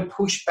is no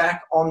pushback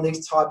on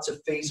these types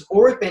of fees,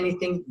 or if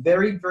anything,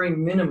 very, very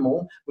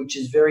minimal, which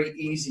is very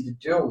easy to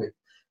deal with.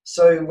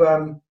 So,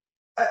 well,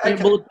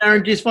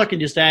 Darren, if I can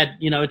just add,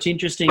 it's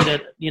interesting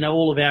that,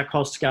 all of our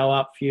costs go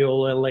up,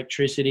 fuel,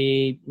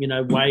 electricity,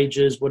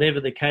 wages, whatever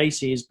the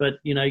case is, but,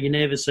 you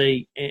never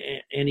see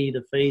any of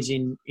the fees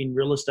in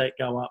real estate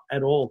go up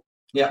at all.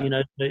 Yeah.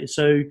 A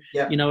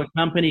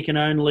company can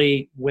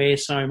only wear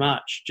so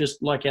much, just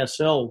like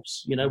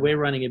ourselves. We're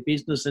running a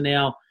business, and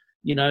our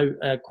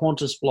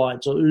Qantas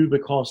flights or Uber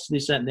costs,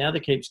 this, that, and the other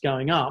keeps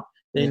going up,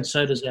 then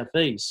so does our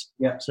fees.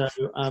 Yeah. So,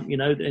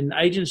 and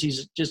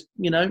agencies just,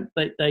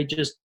 they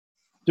just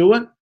do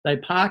it, they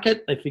park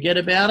it, they forget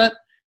about it,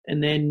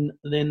 and then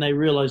they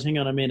realise, hang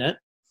on a minute.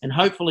 And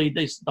hopefully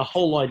the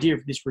whole idea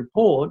of this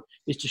report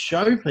is to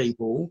show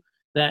people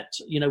that,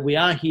 we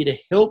are here to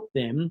help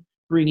them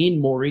bring in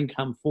more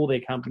income for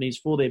their companies,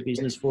 for their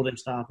business, for their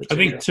staff. I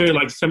think too,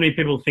 so many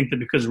people think that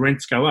because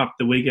rents go up,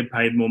 that we get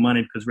paid more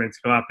money because rents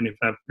go up, and if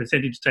our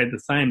percentage stayed the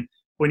same.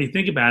 When you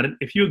think about it,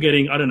 if you're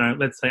getting, I don't know,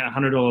 let's say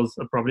 $100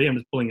 a property, I'm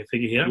just pulling a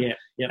figure here,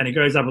 and it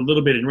goes up a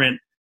little bit in rent,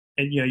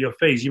 and your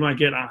fees, you might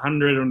get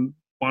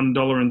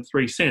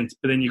 $101.03,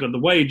 but then you've got the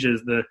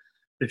wages, the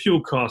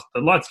fuel cost,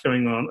 the lights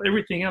going on,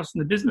 everything else in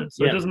the business.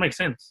 So it doesn't make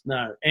sense.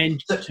 No, and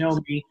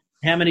tell me,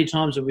 how many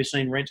times have we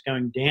seen rents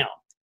going down?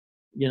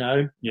 You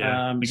know,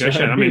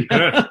 negotiate. I mean,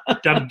 Perth,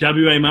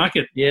 WA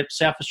market. Yep,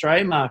 South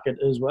Australian market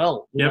as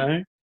well. You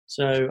know,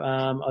 so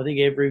I think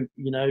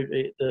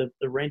the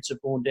rents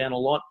have gone down a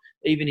lot.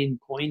 Even in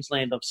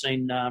Queensland, I've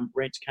seen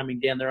rents coming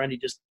down. They're only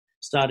just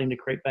starting to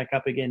creep back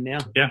up again now.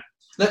 Yeah.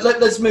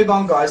 Let's move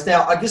on, guys.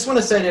 Now, I just want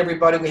to say to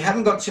everybody, we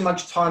haven't got too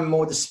much time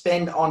more to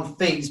spend on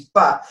fees,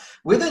 but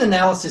with an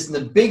analysis and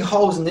the big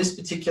holes in this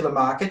particular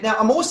market. Now,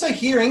 I'm also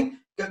hearing,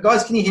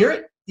 guys, can you hear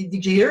it?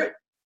 Did you hear it?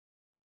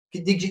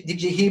 Did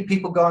you hear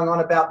people going on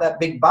about that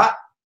big but?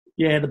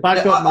 Yeah, the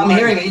but. I'm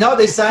hearing it. You know what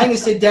they're saying? They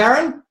said,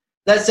 Darren,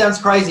 that sounds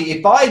crazy.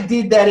 If I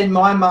did that in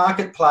my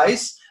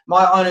marketplace,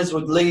 my owners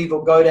would leave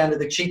or go down to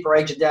the cheaper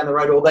agent down the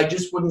road, or they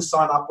just wouldn't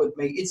sign up with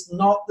me. It's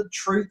not the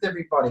truth,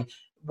 everybody.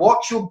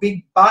 Watch your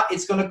big but.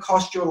 It's going to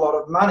cost you a lot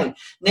of money.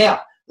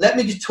 Now, let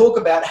me just talk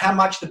about how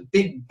much the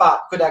big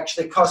but could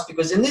actually cost,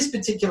 because in this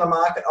particular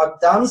market, I've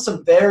done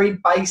some very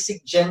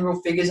basic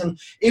general figures. And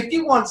if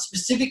you want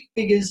specific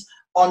figures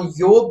on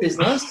your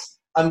business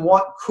and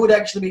what could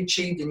actually be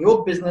achieved in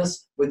your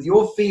business with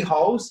your fee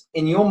holes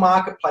in your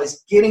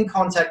marketplace, get in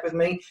contact with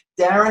me,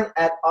 Darren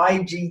at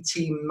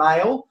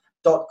igtmail.com,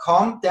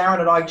 Darren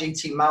at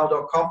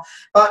igtmail.com.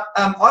 But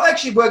I've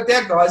actually worked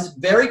out, guys,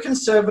 very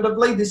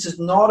conservatively, this is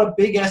not a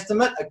big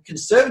estimate, a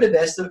conservative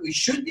estimate, we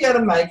should be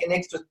able to make an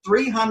extra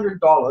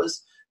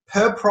 $300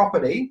 per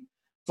property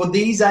for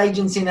these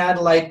agents in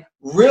Adelaide,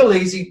 real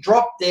easy,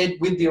 drop dead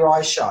with your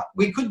eyes shut.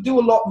 We could do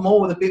a lot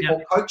more with a bit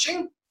more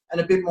coaching and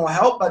a bit more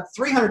help, but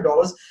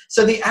 $300.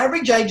 So the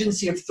average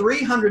agency of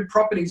 300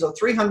 properties or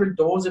 300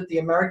 doors, if the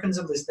Americans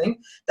are listening,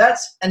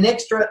 that's an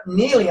extra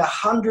nearly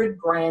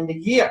 $100,000 a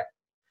year.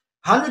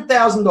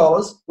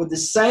 $100,000 with the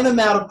same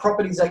amount of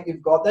properties that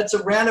you've got, that's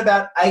around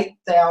about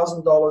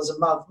 $8,000 a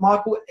month.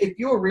 Michael, if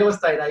you're a real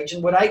estate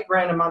agent, would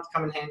 $8,000 a month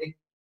come in handy?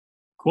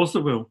 Of course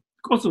it will.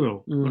 Of course it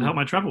will. It will help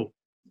my travel.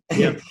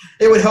 Yeah.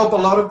 It would help a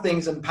lot of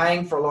things and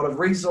paying for a lot of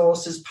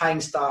resources,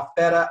 paying staff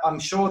better. I'm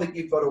sure that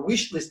you've got a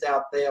wish list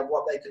out there of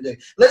what they can do.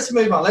 Let's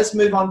move on. Let's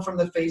move on from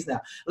the fees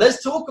now.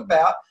 Let's talk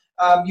about,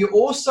 you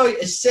also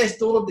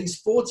assessed all of these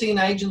 14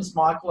 agents,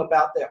 Michael,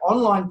 about their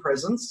online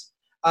presence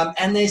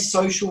and their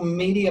social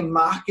media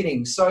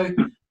marketing. So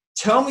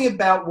tell me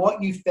about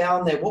what you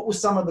found there. What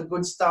was some of the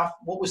good stuff?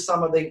 What was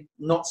some of the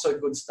not so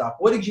good stuff?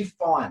 What did you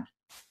find?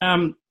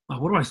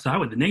 What do I start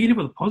with? The negative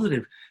or the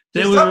positive?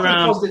 Start with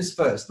the positives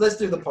first. Let's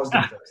do the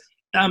positive first.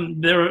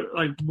 There were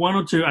like one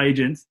or two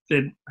agents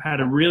that had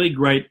a really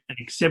great and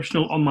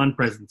exceptional online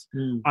presence.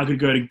 I could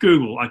go to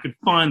Google. I could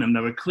find them. They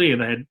were clear.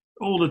 They had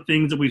all the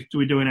things that we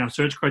do in our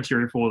search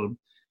criteria for them.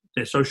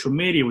 Their social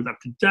media was up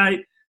to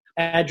date.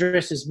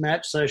 Addresses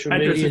matched, social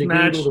media to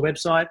Google, the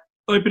website.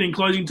 Opening,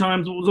 closing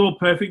times, it was all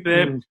perfect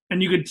there.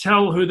 And you could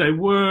tell who they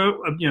were,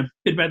 a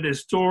bit about their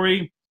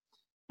story.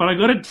 But I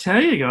got to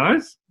tell you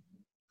guys,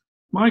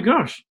 my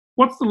gosh,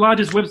 what's the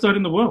largest website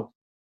in the world?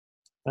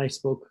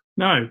 Facebook.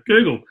 No,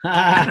 Google.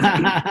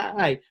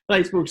 Hey,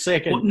 Facebook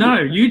second. Well, no,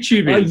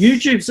 YouTube is. Oh,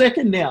 YouTube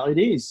second now. It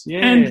is. Yeah.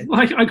 And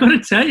I got to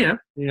tell you,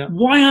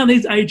 why aren't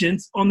these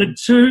agents on the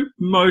two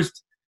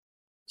most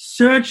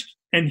searched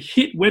and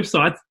hit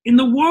websites in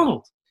the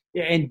world?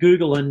 Yeah, and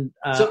Google and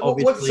so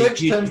what search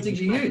terms did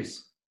you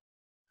use?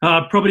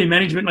 Property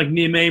management, like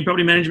near me,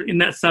 property management in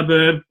that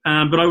suburb.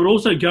 But I would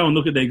also go and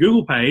look at their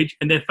Google page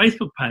and their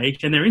Facebook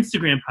page and their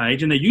Instagram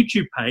page and their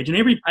YouTube page and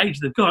every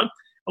page they've got.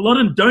 A lot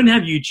of them don't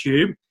have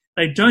YouTube.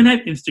 They don't have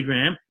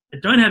Instagram. They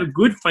don't have a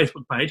good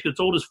Facebook page because it's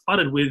all just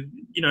flooded with,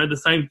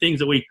 the same things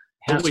that we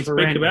speak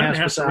about.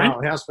 House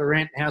for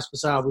rent, house for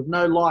sale with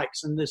no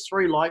likes. And there's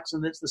 3 likes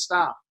and that's the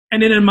staff.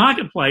 And in a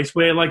marketplace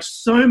where like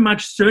so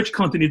much search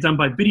content is done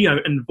by video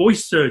and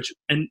voice search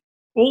and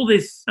all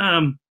this,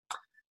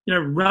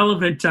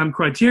 relevant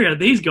criteria,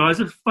 these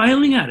guys are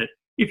failing at it.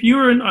 If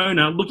you're an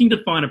owner looking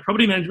to find a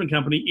property management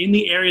company in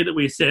the area that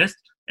we assessed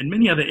and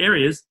many other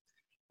areas,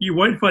 you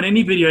won't find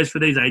any videos for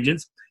these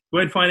agents. You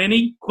won't find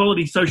any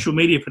quality social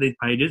media for these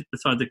pages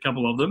besides a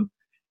couple of them.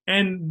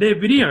 And their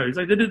videos,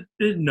 like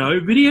there's no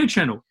video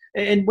channel.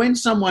 And when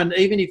someone,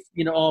 even if,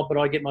 but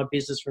I get my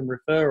business from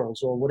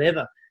referrals or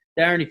whatever,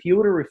 Darren, if you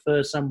were to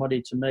refer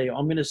somebody to me,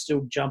 I'm going to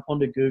still jump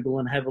onto Google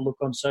and have a look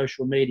on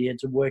social media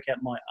to work out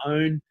my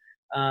own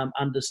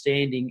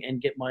understanding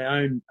and get my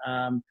own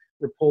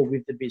rapport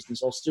with the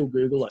business. I'll still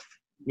Google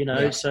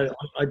it, so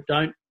I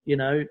don't,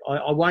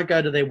 I won't go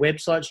to their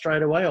website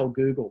straight away. I'll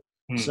Google.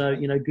 So,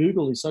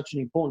 Google is such an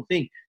important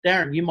thing.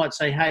 Darren, you might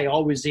say, hey, I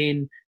was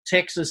in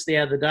Texas the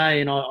other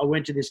day and I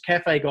went to this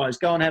cafe, guys,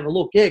 go and have a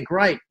look. Yeah,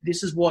 great.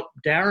 This is what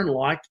Darren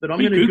liked, but I'm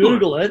going to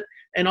Google it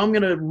and I'm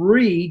going to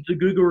read the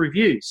Google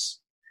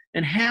reviews.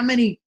 And how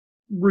many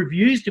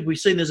reviews did we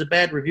see? There's a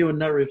bad review and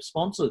no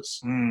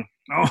responses.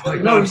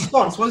 No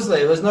response, was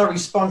there? There's no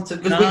response to,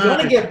 because we're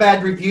going to get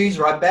bad reviews,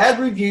 right? Bad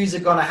reviews are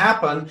going to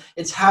happen.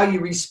 It's how you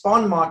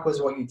respond, Michael,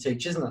 is what you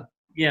teach, isn't it?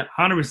 Yeah,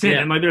 100%.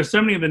 And like there are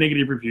so many of the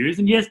negative reviews,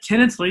 and yes,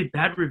 tenants leave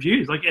bad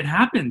reviews. Like it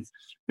happens,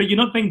 but you're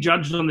not being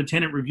judged on the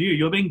tenant review.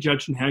 You're being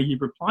judged on how you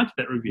reply to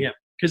that review. Yeah,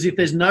 because if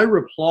there's no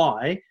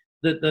reply,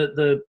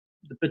 the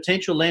the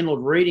potential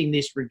landlord reading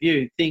this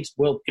review thinks,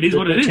 well, it is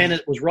what it the is.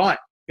 tenant was right.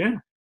 Yeah.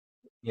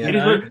 Yeah. It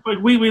is like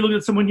we looked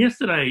at someone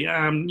yesterday.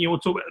 We'll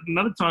talk about it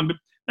another time, but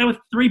they were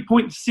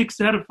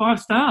 3.6 out of 5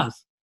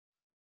 stars.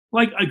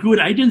 Like a good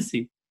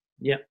agency.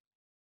 Yeah.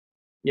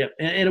 Yeah.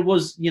 And it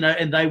was,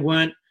 and they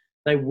weren't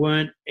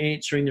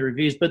answering the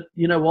reviews. But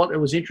you know what? It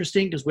was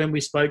interesting because when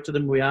we spoke to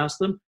them, we asked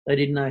them, they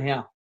didn't know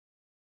how.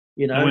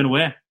 They weren't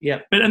aware.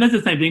 Yeah. And that's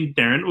the same thing,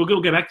 Darren.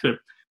 We'll go back to it.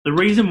 The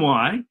reason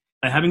why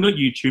they haven't got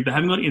YouTube, they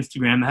haven't got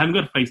Instagram, they haven't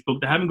got Facebook,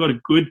 they haven't got a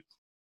good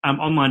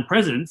online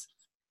presence,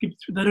 they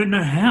don't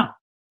know how.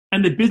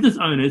 And the business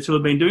owners who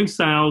have been doing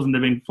sales and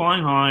they've been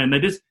flying high and they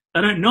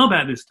don't know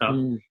about this stuff.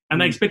 And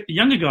they expect the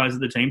younger guys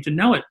of the team to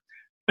know it.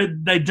 But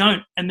they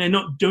don't, and they're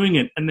not doing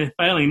it, and they're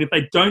failing. And if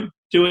they don't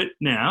do it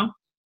now,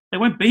 they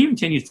won't be here in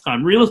 10 years'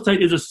 time. Real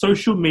estate is a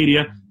social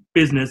media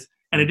business,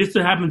 and it just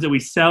so happens that we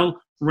sell,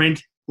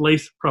 rent,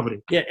 lease property.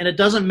 Yeah, and it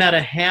doesn't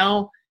matter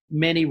how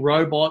many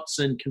robots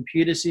and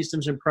computer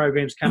systems and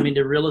programs come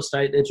into real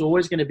estate, there's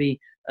always going to be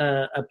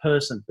a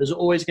person. There's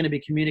always going to be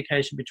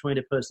communication between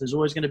a person. There's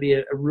always going to be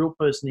a real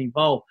person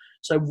involved.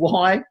 So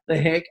why the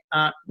heck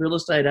aren't real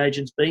estate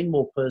agents being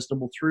more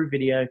personable through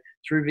video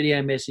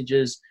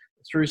messages,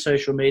 through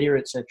social media,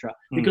 etc.?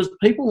 Because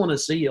people want to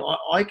see you.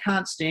 I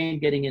can't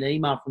stand getting an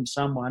email from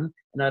someone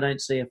and I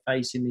don't see a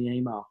face in the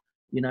email.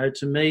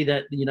 To me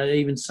that,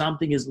 even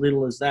something as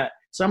little as that.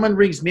 Someone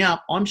rings me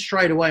up, I'm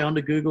straight away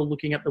onto Google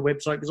looking up the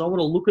website because I want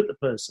to look at the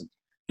person.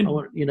 I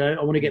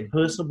want to get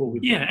personable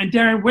with them. Yeah, and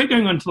Darren, we're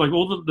going on to like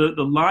all the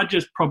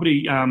largest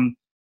property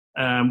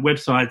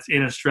websites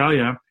in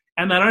Australia,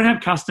 and they don't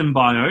have custom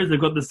bios.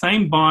 They've got the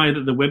same bio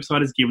that the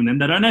website has given them.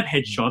 They don't have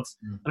headshots.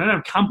 They don't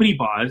have company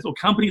bios or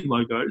company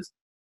logos.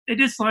 They're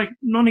just like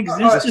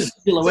non-existent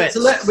silhouettes.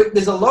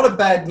 There's a lot of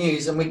bad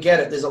news, and we get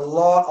it. There's a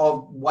lot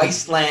of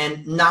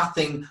wasteland,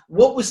 nothing.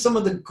 What were some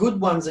of the good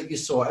ones that you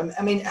saw?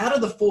 I mean, out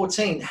of the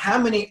 14, how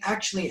many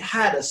actually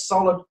had a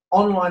solid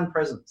online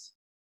presence?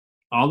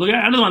 Oh, look,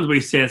 out of the ones we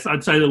assessed,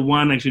 I'd say that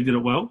one actually did it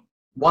well.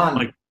 One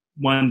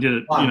did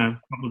it,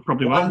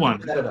 probably one.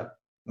 Competitor.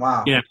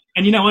 Wow. Yeah.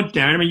 And you know what,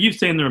 Darren? I mean, you've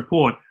seen the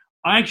report.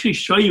 I actually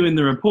show you in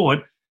the report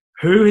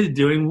who is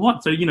doing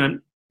what. So,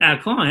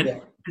 our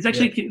client is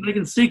actually, they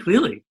can see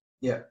clearly.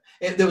 Yeah.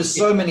 There was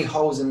so many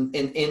holes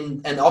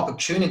and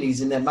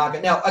opportunities in that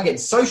market. Now, again,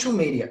 social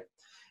media,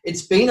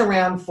 it's been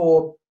around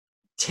for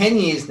 10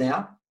 years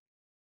now,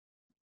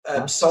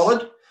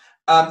 solid.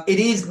 It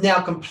is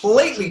now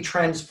completely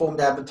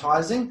transformed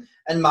advertising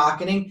and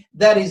marketing.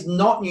 That is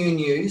not new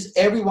news.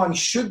 Everyone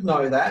should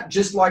know that,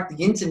 just like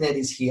the internet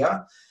is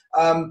here.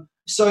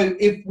 So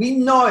if we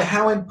know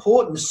how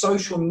important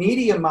social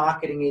media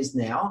marketing is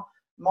now,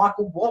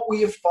 Michael, what were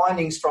your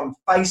findings from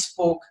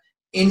Facebook,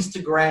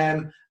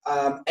 Instagram,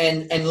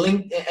 and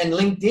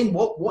LinkedIn?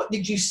 What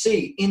did you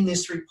see in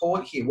this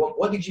report here?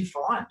 What did you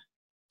find?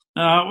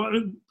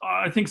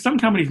 I think some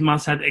companies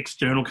must have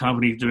external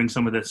companies doing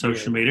some of their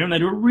social media, and they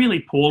do it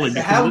really poorly.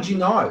 How would you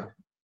know?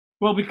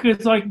 Well, because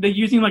they're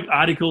using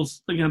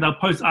articles. They'll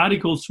post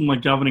articles from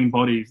governing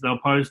bodies. They'll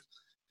post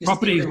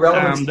properties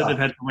that they've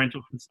had for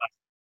rental and stuff.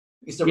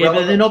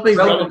 But they're not being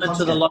relevant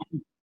to the local.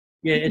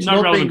 Yeah, it's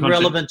not being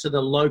relevant to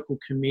the local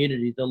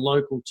community, the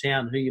local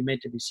town who you're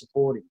meant to be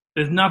supporting.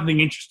 There's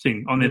nothing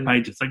interesting on their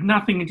pages,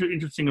 nothing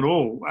interesting at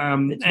all.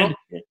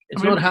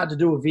 It's not hard to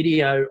do a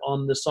video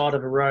on the side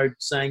of a road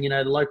saying,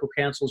 the local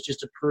council's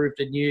just approved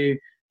a new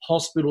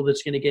hospital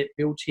that's going to get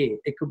built here.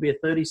 It could be a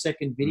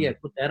 30-second video.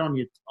 Put that on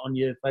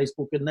your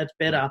Facebook, and that's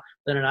better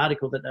than an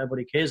article that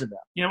nobody cares about.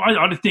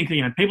 I just think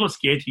people are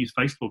scared to use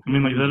Facebook. I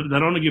mean, they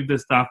don't want to give their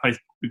staff Facebook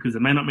because they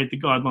may not meet the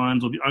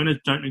guidelines, or the owners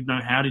don't know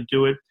how to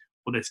do it,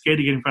 or they're scared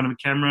to get in front of a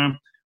camera,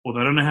 or they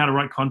don't know how to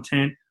write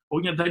content,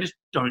 or they just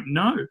don't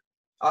know.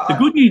 The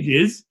good news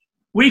is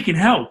we can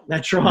help.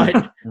 That's right.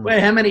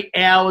 How many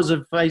hours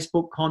of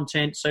Facebook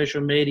content, social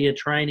media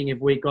training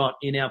have we got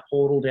in our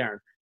portal,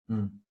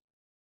 Darren?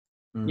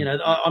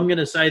 I'm going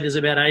to say there's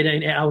about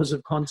 18 hours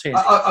of content.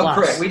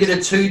 Correct. We did a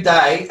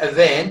 2-day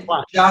event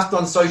just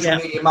on social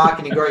media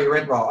marketing, grow your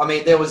rent roll. I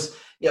mean,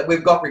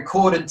 we've got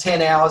recorded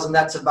 10 hours, and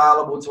that's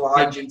available to our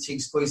IGT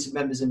exclusive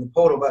members in the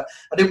portal. But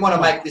I didn't want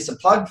to make this a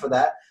plug for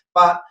that.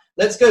 But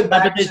let's go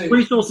back but there's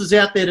resources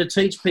out there to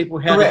teach people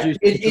how to do it.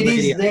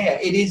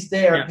 It is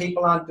there, and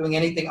people aren't doing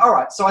anything. All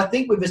right, so I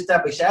think we've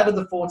established out of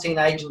the 14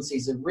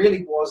 agencies, it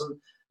really wasn't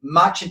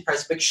much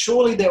impressive, but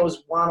surely there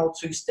was one or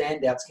two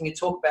standouts. Can you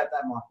talk about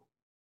that, Michael?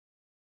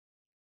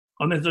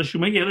 On their social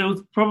media, there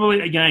was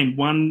probably, again,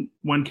 one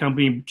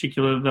company in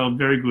particular. They were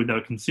very good. They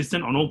were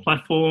consistent on all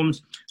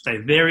platforms. They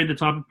varied the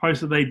type of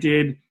posts that they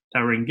did. They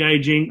were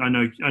engaging.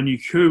 I knew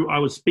who I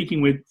was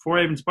speaking with before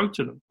I even spoke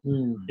to them.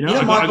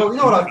 Michael, you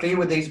know what I fear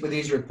with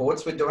these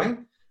reports we're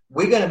doing?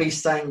 We're going to be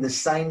saying the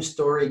same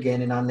story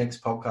again in our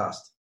next podcast.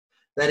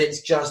 That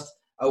it's just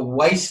a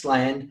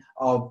wasteland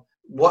of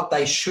what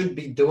they should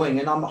be doing.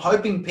 And I'm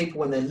hoping people,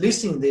 when they're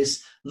listening to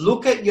this,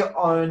 look at your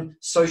own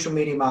social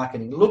media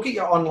marketing, look at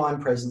your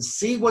online presence,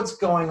 see what's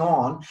going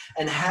on,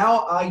 and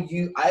how are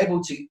you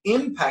able to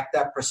impact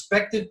that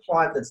prospective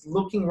client that's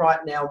looking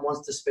right now and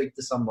wants to speak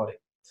to somebody.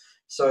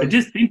 So I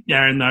just think,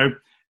 Darren, though,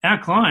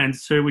 our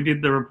clients who we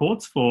did the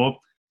reports for,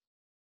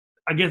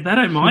 I guess they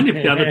don't mind if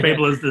the other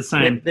people is the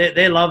same.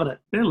 They're loving it.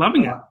 They're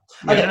loving it.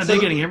 Okay, They're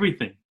getting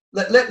everything.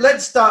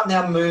 Let's start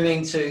now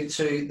moving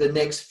to the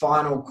next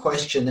final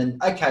question.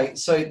 And okay,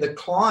 so the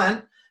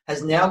client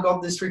has now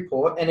got this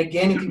report. And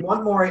again, if you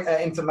want more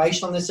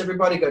information on this,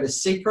 everybody go to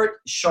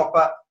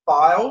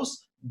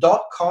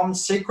secretshopperfiles.com,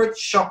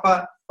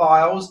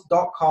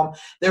 secretshopperfiles.com.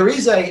 There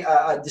is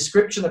a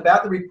description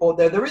about the report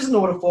there. There is an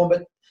order form,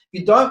 but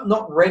if you're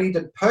not ready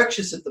to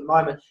purchase at the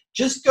moment,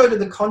 just go to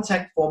the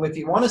contact form. If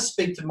you want to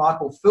speak to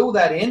Michael, fill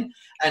that in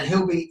and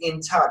he'll be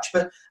in touch.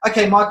 But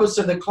okay, Michael,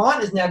 so the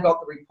client has now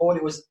got the report.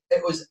 It was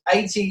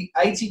 80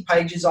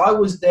 pages. I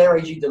was there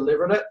as you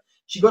delivered it.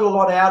 She got a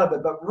lot out of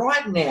it. But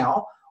right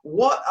now,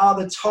 what are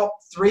the top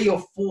 3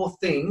 or 4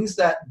 things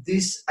that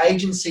this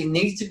agency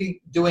needs to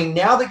be doing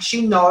now that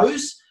she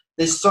knows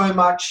there's so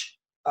much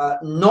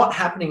not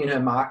happening in her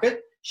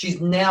market? She's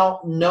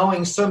now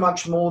knowing so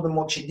much more than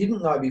what she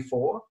didn't know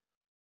before.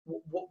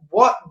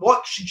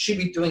 What should she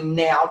be doing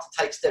now to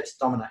take steps to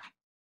dominate?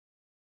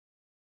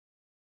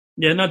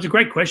 Yeah, no, it's a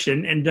great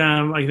question. And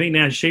I think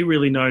now she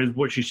really knows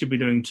what she should be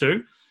doing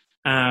too.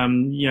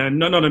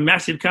 Not a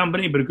massive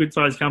company, but a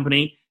good-sized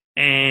company.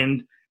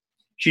 And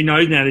she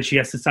knows now that she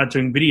has to start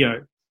doing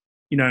video,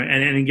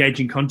 and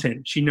engaging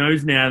content. She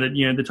knows now that,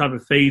 the type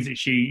of fees that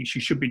she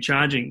should be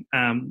charging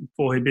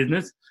for her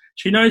business.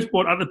 She knows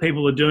what other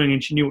people are doing,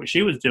 and she knew what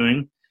she was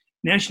doing.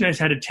 Now she knows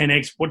how to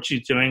 10x what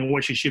she's doing,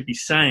 what she should be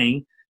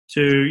saying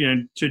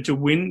to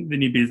win the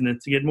new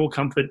business, to get more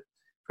comfort,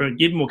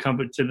 give more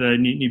comfort to the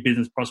new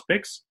business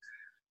prospects,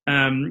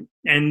 and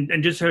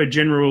just her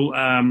general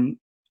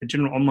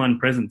online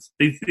presence.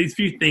 These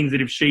few things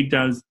that if she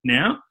does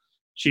now,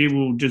 she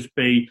will just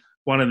be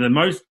one of the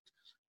most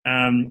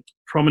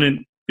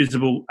prominent,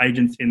 visible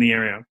agents in the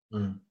area.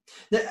 Mm.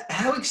 Now,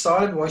 how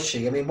excited was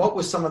she? I mean, what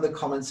were some of the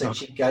comments that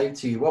she gave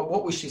to you?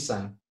 What was she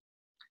saying?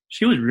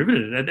 She was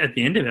riveted at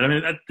the end of it. I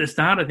mean, at the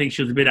start, I think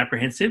she was a bit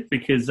apprehensive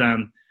because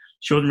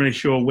she wasn't really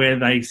sure where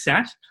they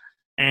sat.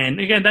 And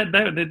again,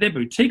 they're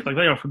boutique, like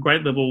they offer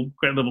great level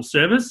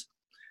service.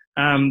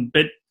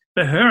 But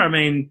for her, I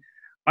mean,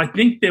 I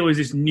think there was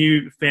this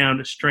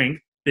newfound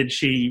strength that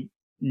she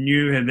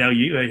knew her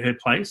value, her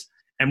place,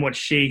 and what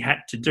she had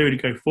to do to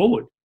go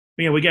forward.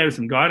 We gave her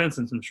some guidance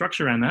and some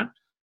structure around that.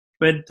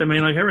 But I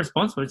mean, like her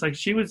response was like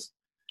she was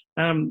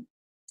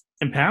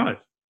empowered.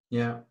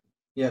 Yeah,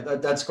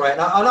 that's great.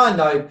 And I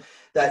know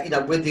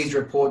that with these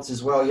reports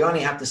as well, you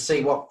only have to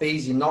see what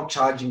fees you're not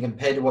charging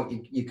compared to what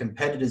your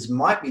competitors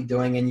might be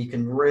doing, and you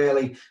can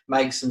really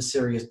make some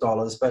serious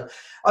dollars. But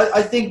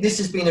I think this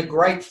has been a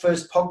great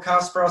first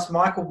podcast for us,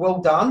 Michael. Well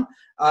done.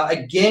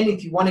 Again,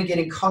 if you want to get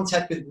in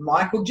contact with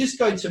Michael, just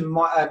go to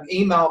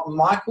email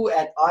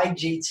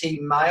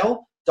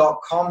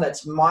michael@igtmail.com.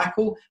 That's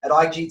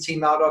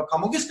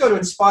michael@igtmail.com. Or just go to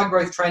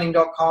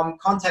inspiregrowthtraining.com,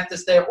 contact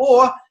us there,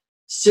 or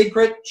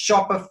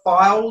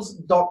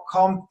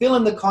secretshopperfiles.com. Fill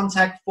in the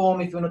contact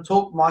form if you want to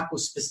talk to Michael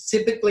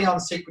specifically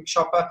on Secret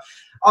Shopper.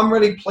 I'm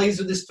really pleased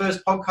with this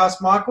first podcast,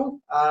 Michael.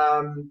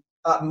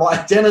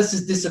 Dennis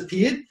has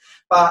disappeared,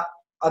 but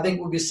I think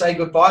we'll just say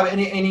goodbye.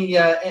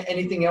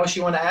 Anything else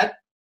you want to add?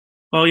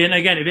 Well,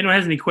 again, if anyone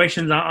has any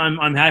questions,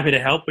 I'm happy to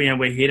help.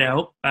 We're here to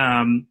help.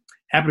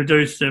 Happy to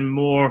do some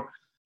more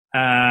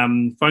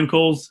phone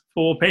calls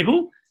for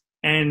people.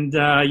 And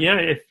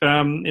if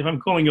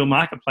I'm calling your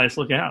marketplace,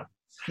 look out.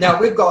 Now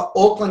we've got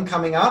Auckland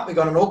coming up. We've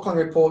got an Auckland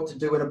report to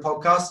do in a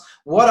podcast.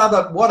 What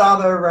other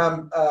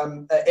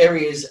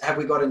areas have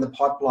we got in the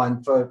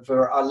pipeline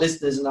for our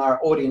listeners and our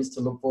audience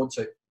to look forward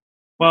to?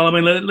 Well, I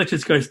mean, let's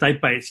just go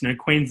state-based.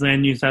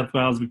 Queensland, New South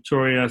Wales,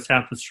 Victoria,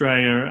 South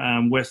Australia,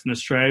 Western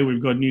Australia.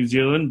 We've got New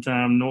Zealand,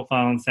 North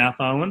Island, South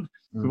Island.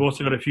 We've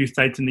also got a few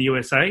states in the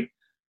USA.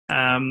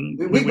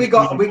 We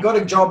got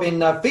a job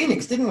in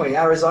Phoenix, didn't we?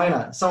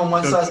 Arizona. Someone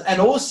wants us,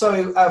 and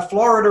also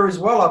Florida as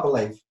well, I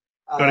believe.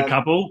 Got a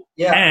couple.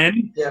 Yeah.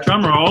 And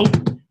drum roll,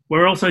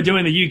 we're also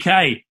doing the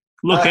UK.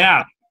 Look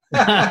out.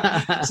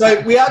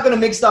 So we are going to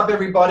mix up,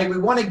 everybody. We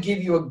want to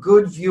give you a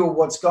good view of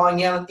what's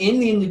going on in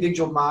the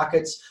individual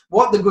markets,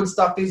 what the good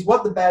stuff is,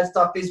 what the bad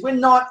stuff is. We're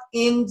not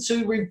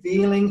into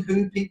revealing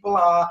who people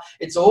are.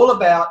 It's all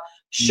about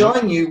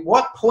showing you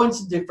what points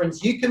of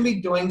difference you can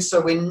be doing, so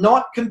we're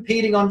not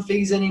competing on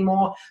fees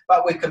anymore,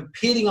 but we're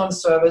competing on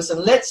service. And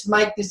let's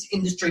make this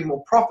industry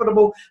more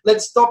profitable.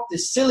 Let's stop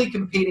this silly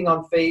competing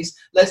on fees.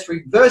 Let's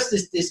reverse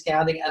this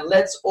discounting, and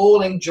let's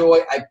all enjoy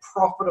a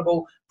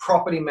profitable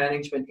property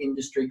management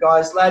industry.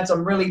 Guys, lads,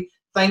 I'm really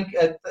thank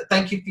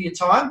you for your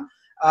time,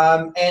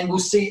 and we'll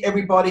see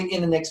everybody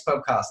in the next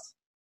podcast.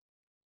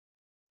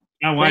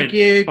 No way. Thank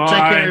you. Bye. Take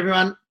care,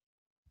 everyone.